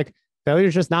like failure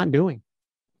is just not doing.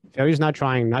 Failure is not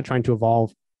trying to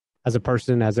evolve as a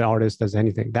person, as an artist, as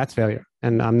anything. That's failure.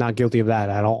 And I'm not guilty of that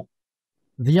at all.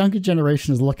 The younger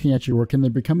generation is looking at your work and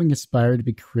they're becoming inspired to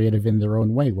be creative in their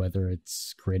own way, whether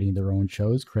it's creating their own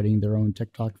shows, creating their own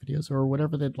TikTok videos, or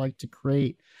whatever they'd like to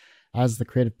create as the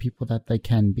creative people that they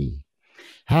can be.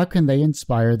 How can they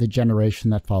inspire the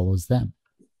generation that follows them?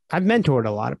 I've mentored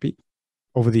a lot of people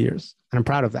over the years, and I'm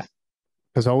proud of that.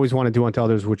 Because I always want to do unto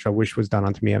others, which I wish was done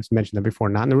unto me. I've mentioned that before,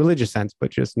 not in the religious sense,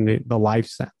 but just in the life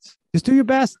sense. Just do your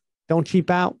best. Don't cheap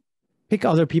out. Pick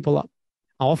other people up.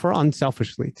 Offer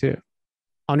unselfishly too.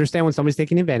 Understand when somebody's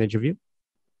taking advantage of you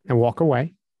and walk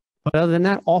away. But other than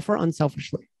that, offer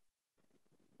unselfishly.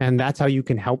 And that's how you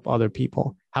can help other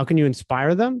people. How can you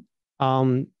inspire them?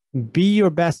 Be your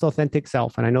best authentic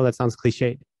self. And I know that sounds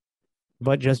cliched,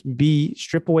 but just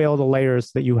strip away all the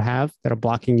layers that you have that are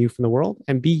blocking you from the world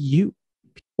and be you.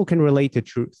 People can relate to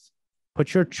truth.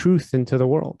 Put your truth into the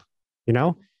world,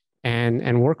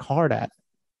 and work hard at it.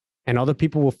 And other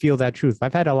people will feel that truth.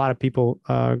 I've had a lot of people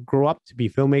grow up to be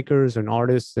filmmakers and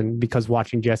artists, and because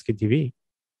watching Jeskid TV.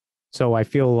 So I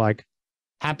feel like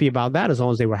happy about that as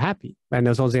long as they were happy and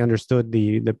as long as they understood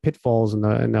the pitfalls and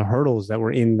the hurdles that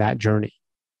were in that journey,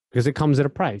 because it comes at a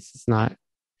price. It's not,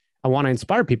 I want to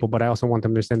inspire people, but I also want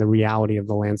them to understand the reality of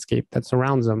the landscape that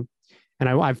surrounds them. And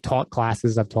I've taught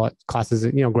classes,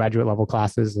 graduate level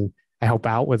classes, and I help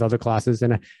out with other classes.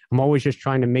 And I'm always just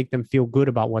trying to make them feel good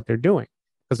about what they're doing,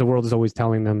 because the world is always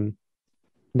telling them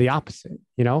the opposite,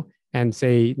 and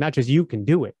say, not just you can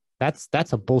do it. That's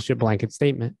a bullshit blanket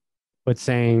statement, but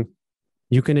saying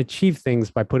you can achieve things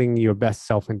by putting your best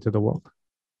self into the world.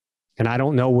 And I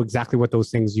don't know exactly what those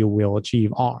things you will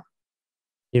achieve are,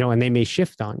 and they may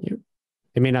shift on you.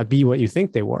 They may not be what you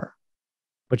think they were,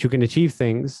 but you can achieve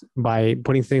things by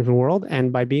putting things in the world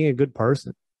and by being a good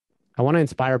person. I want to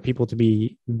inspire people to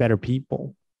be better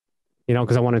people,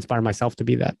 because I want to inspire myself to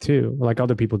be that too. Like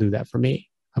other people do that for me.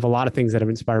 I have a lot of things that have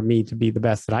inspired me to be the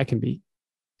best that I can be.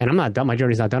 And I'm not done. My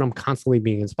journey's not done. I'm constantly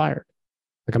being inspired.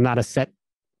 Like I'm not a set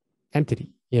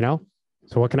entity,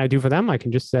 So what can I do for them? I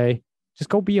can just say, just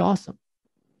go be awesome.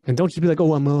 And don't just be like,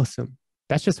 oh, I'm awesome.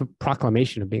 That's just a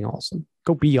proclamation of being awesome.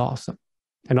 Go be awesome.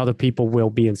 And other people will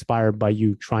be inspired by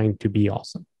you trying to be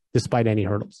awesome, despite any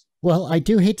hurdles. Well, I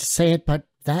do hate to say it, but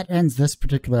that ends this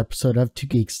particular episode of Two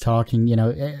Geeks Talking.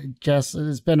 Jess,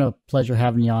 it's been a pleasure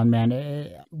having you on,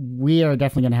 man. We are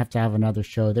definitely going to have another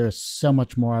show. There's so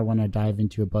much more I want to dive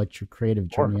into about your creative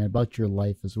journey and about your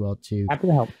life as well, too. Happy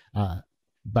to help.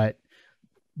 But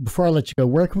before I let you go,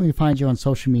 where can we find you on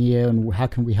social media, and how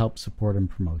can we help support and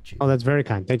promote you? Oh, that's very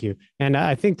kind. Thank you. And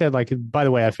I think that, by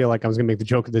the way, I feel like I was going to make the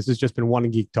joke of this. It's just been one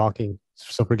geek talking,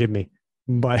 so forgive me.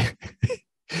 But,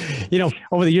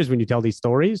 over the years, when you tell these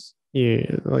stories,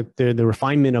 the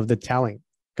refinement of the telling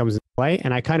comes into play.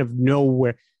 And I kind of know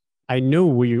where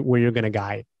you're going to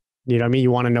guide. You know what I mean?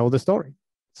 You want to know the story.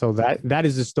 So that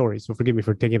is the story. So forgive me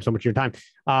for taking up so much of your time.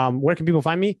 Where can people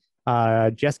find me?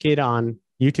 Jeskid on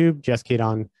YouTube, Jeskid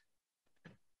on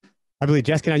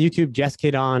YouTube,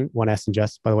 Jeskid on one S and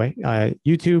Jess, by the way.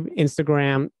 YouTube,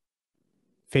 Instagram,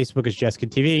 Facebook is Jeskid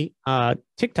TV.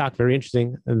 TikTok, very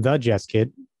interesting. The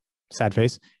Jeskid, sad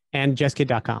face, and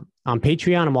Jeskid.com. On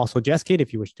Patreon, I'm also Jeskid.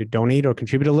 If you wish to donate or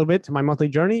contribute a little bit to my monthly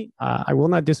journey, I will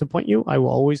not disappoint you. I will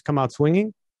always come out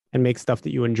swinging and make stuff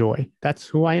that you enjoy. That's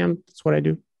who I am. That's what I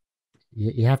do.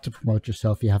 You have to promote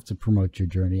yourself. You have to promote your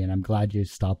journey. And I'm glad you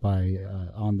stopped by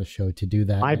on the show to do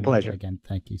that. My pleasure. Again,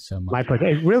 thank you so much. My pleasure.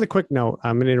 Hey, really quick note.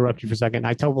 I'm going to interrupt you for a second.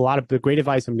 I tell a lot of the great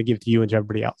advice I'm going to give to you and to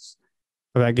everybody else.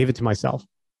 But I gave it to myself.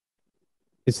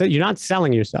 It's that you're not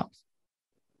selling yourself.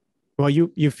 Well,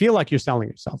 you feel like you're selling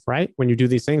yourself, right? When you do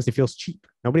these things, it feels cheap.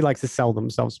 Nobody likes to sell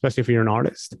themselves, especially if you're an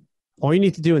artist. All you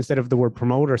need to do instead of the word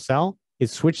promote or sell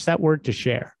is switch that word to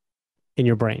share in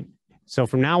your brain. So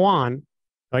from now on,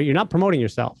 right, you're not promoting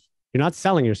yourself. You're not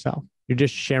selling yourself. You're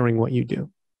just sharing what you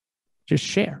do. Just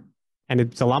share. And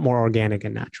it's a lot more organic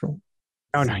and natural.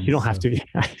 Oh, no, you don't have to.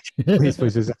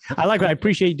 please. I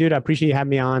appreciate you, dude. I appreciate you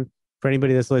having me on. For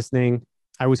anybody that's listening,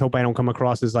 I always hope I don't come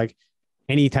across as like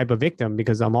any type of victim,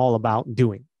 because I'm all about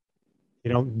doing,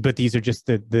 but these are just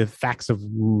the facts of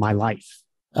my life.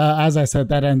 As I said,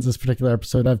 that ends this particular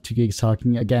episode of Two Geeks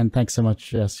Talking. Again, thanks so much,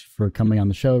 Jess, for coming on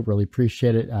the show. Really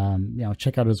appreciate it.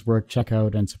 Check out his work, check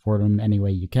out and support him any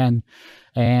way you can.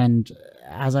 And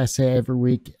as I say every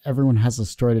week, everyone has a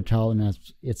story to tell, and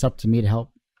it's up to me to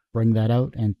help bring that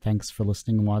out. And thanks for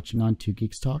listening and watching on Two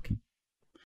Geeks Talking.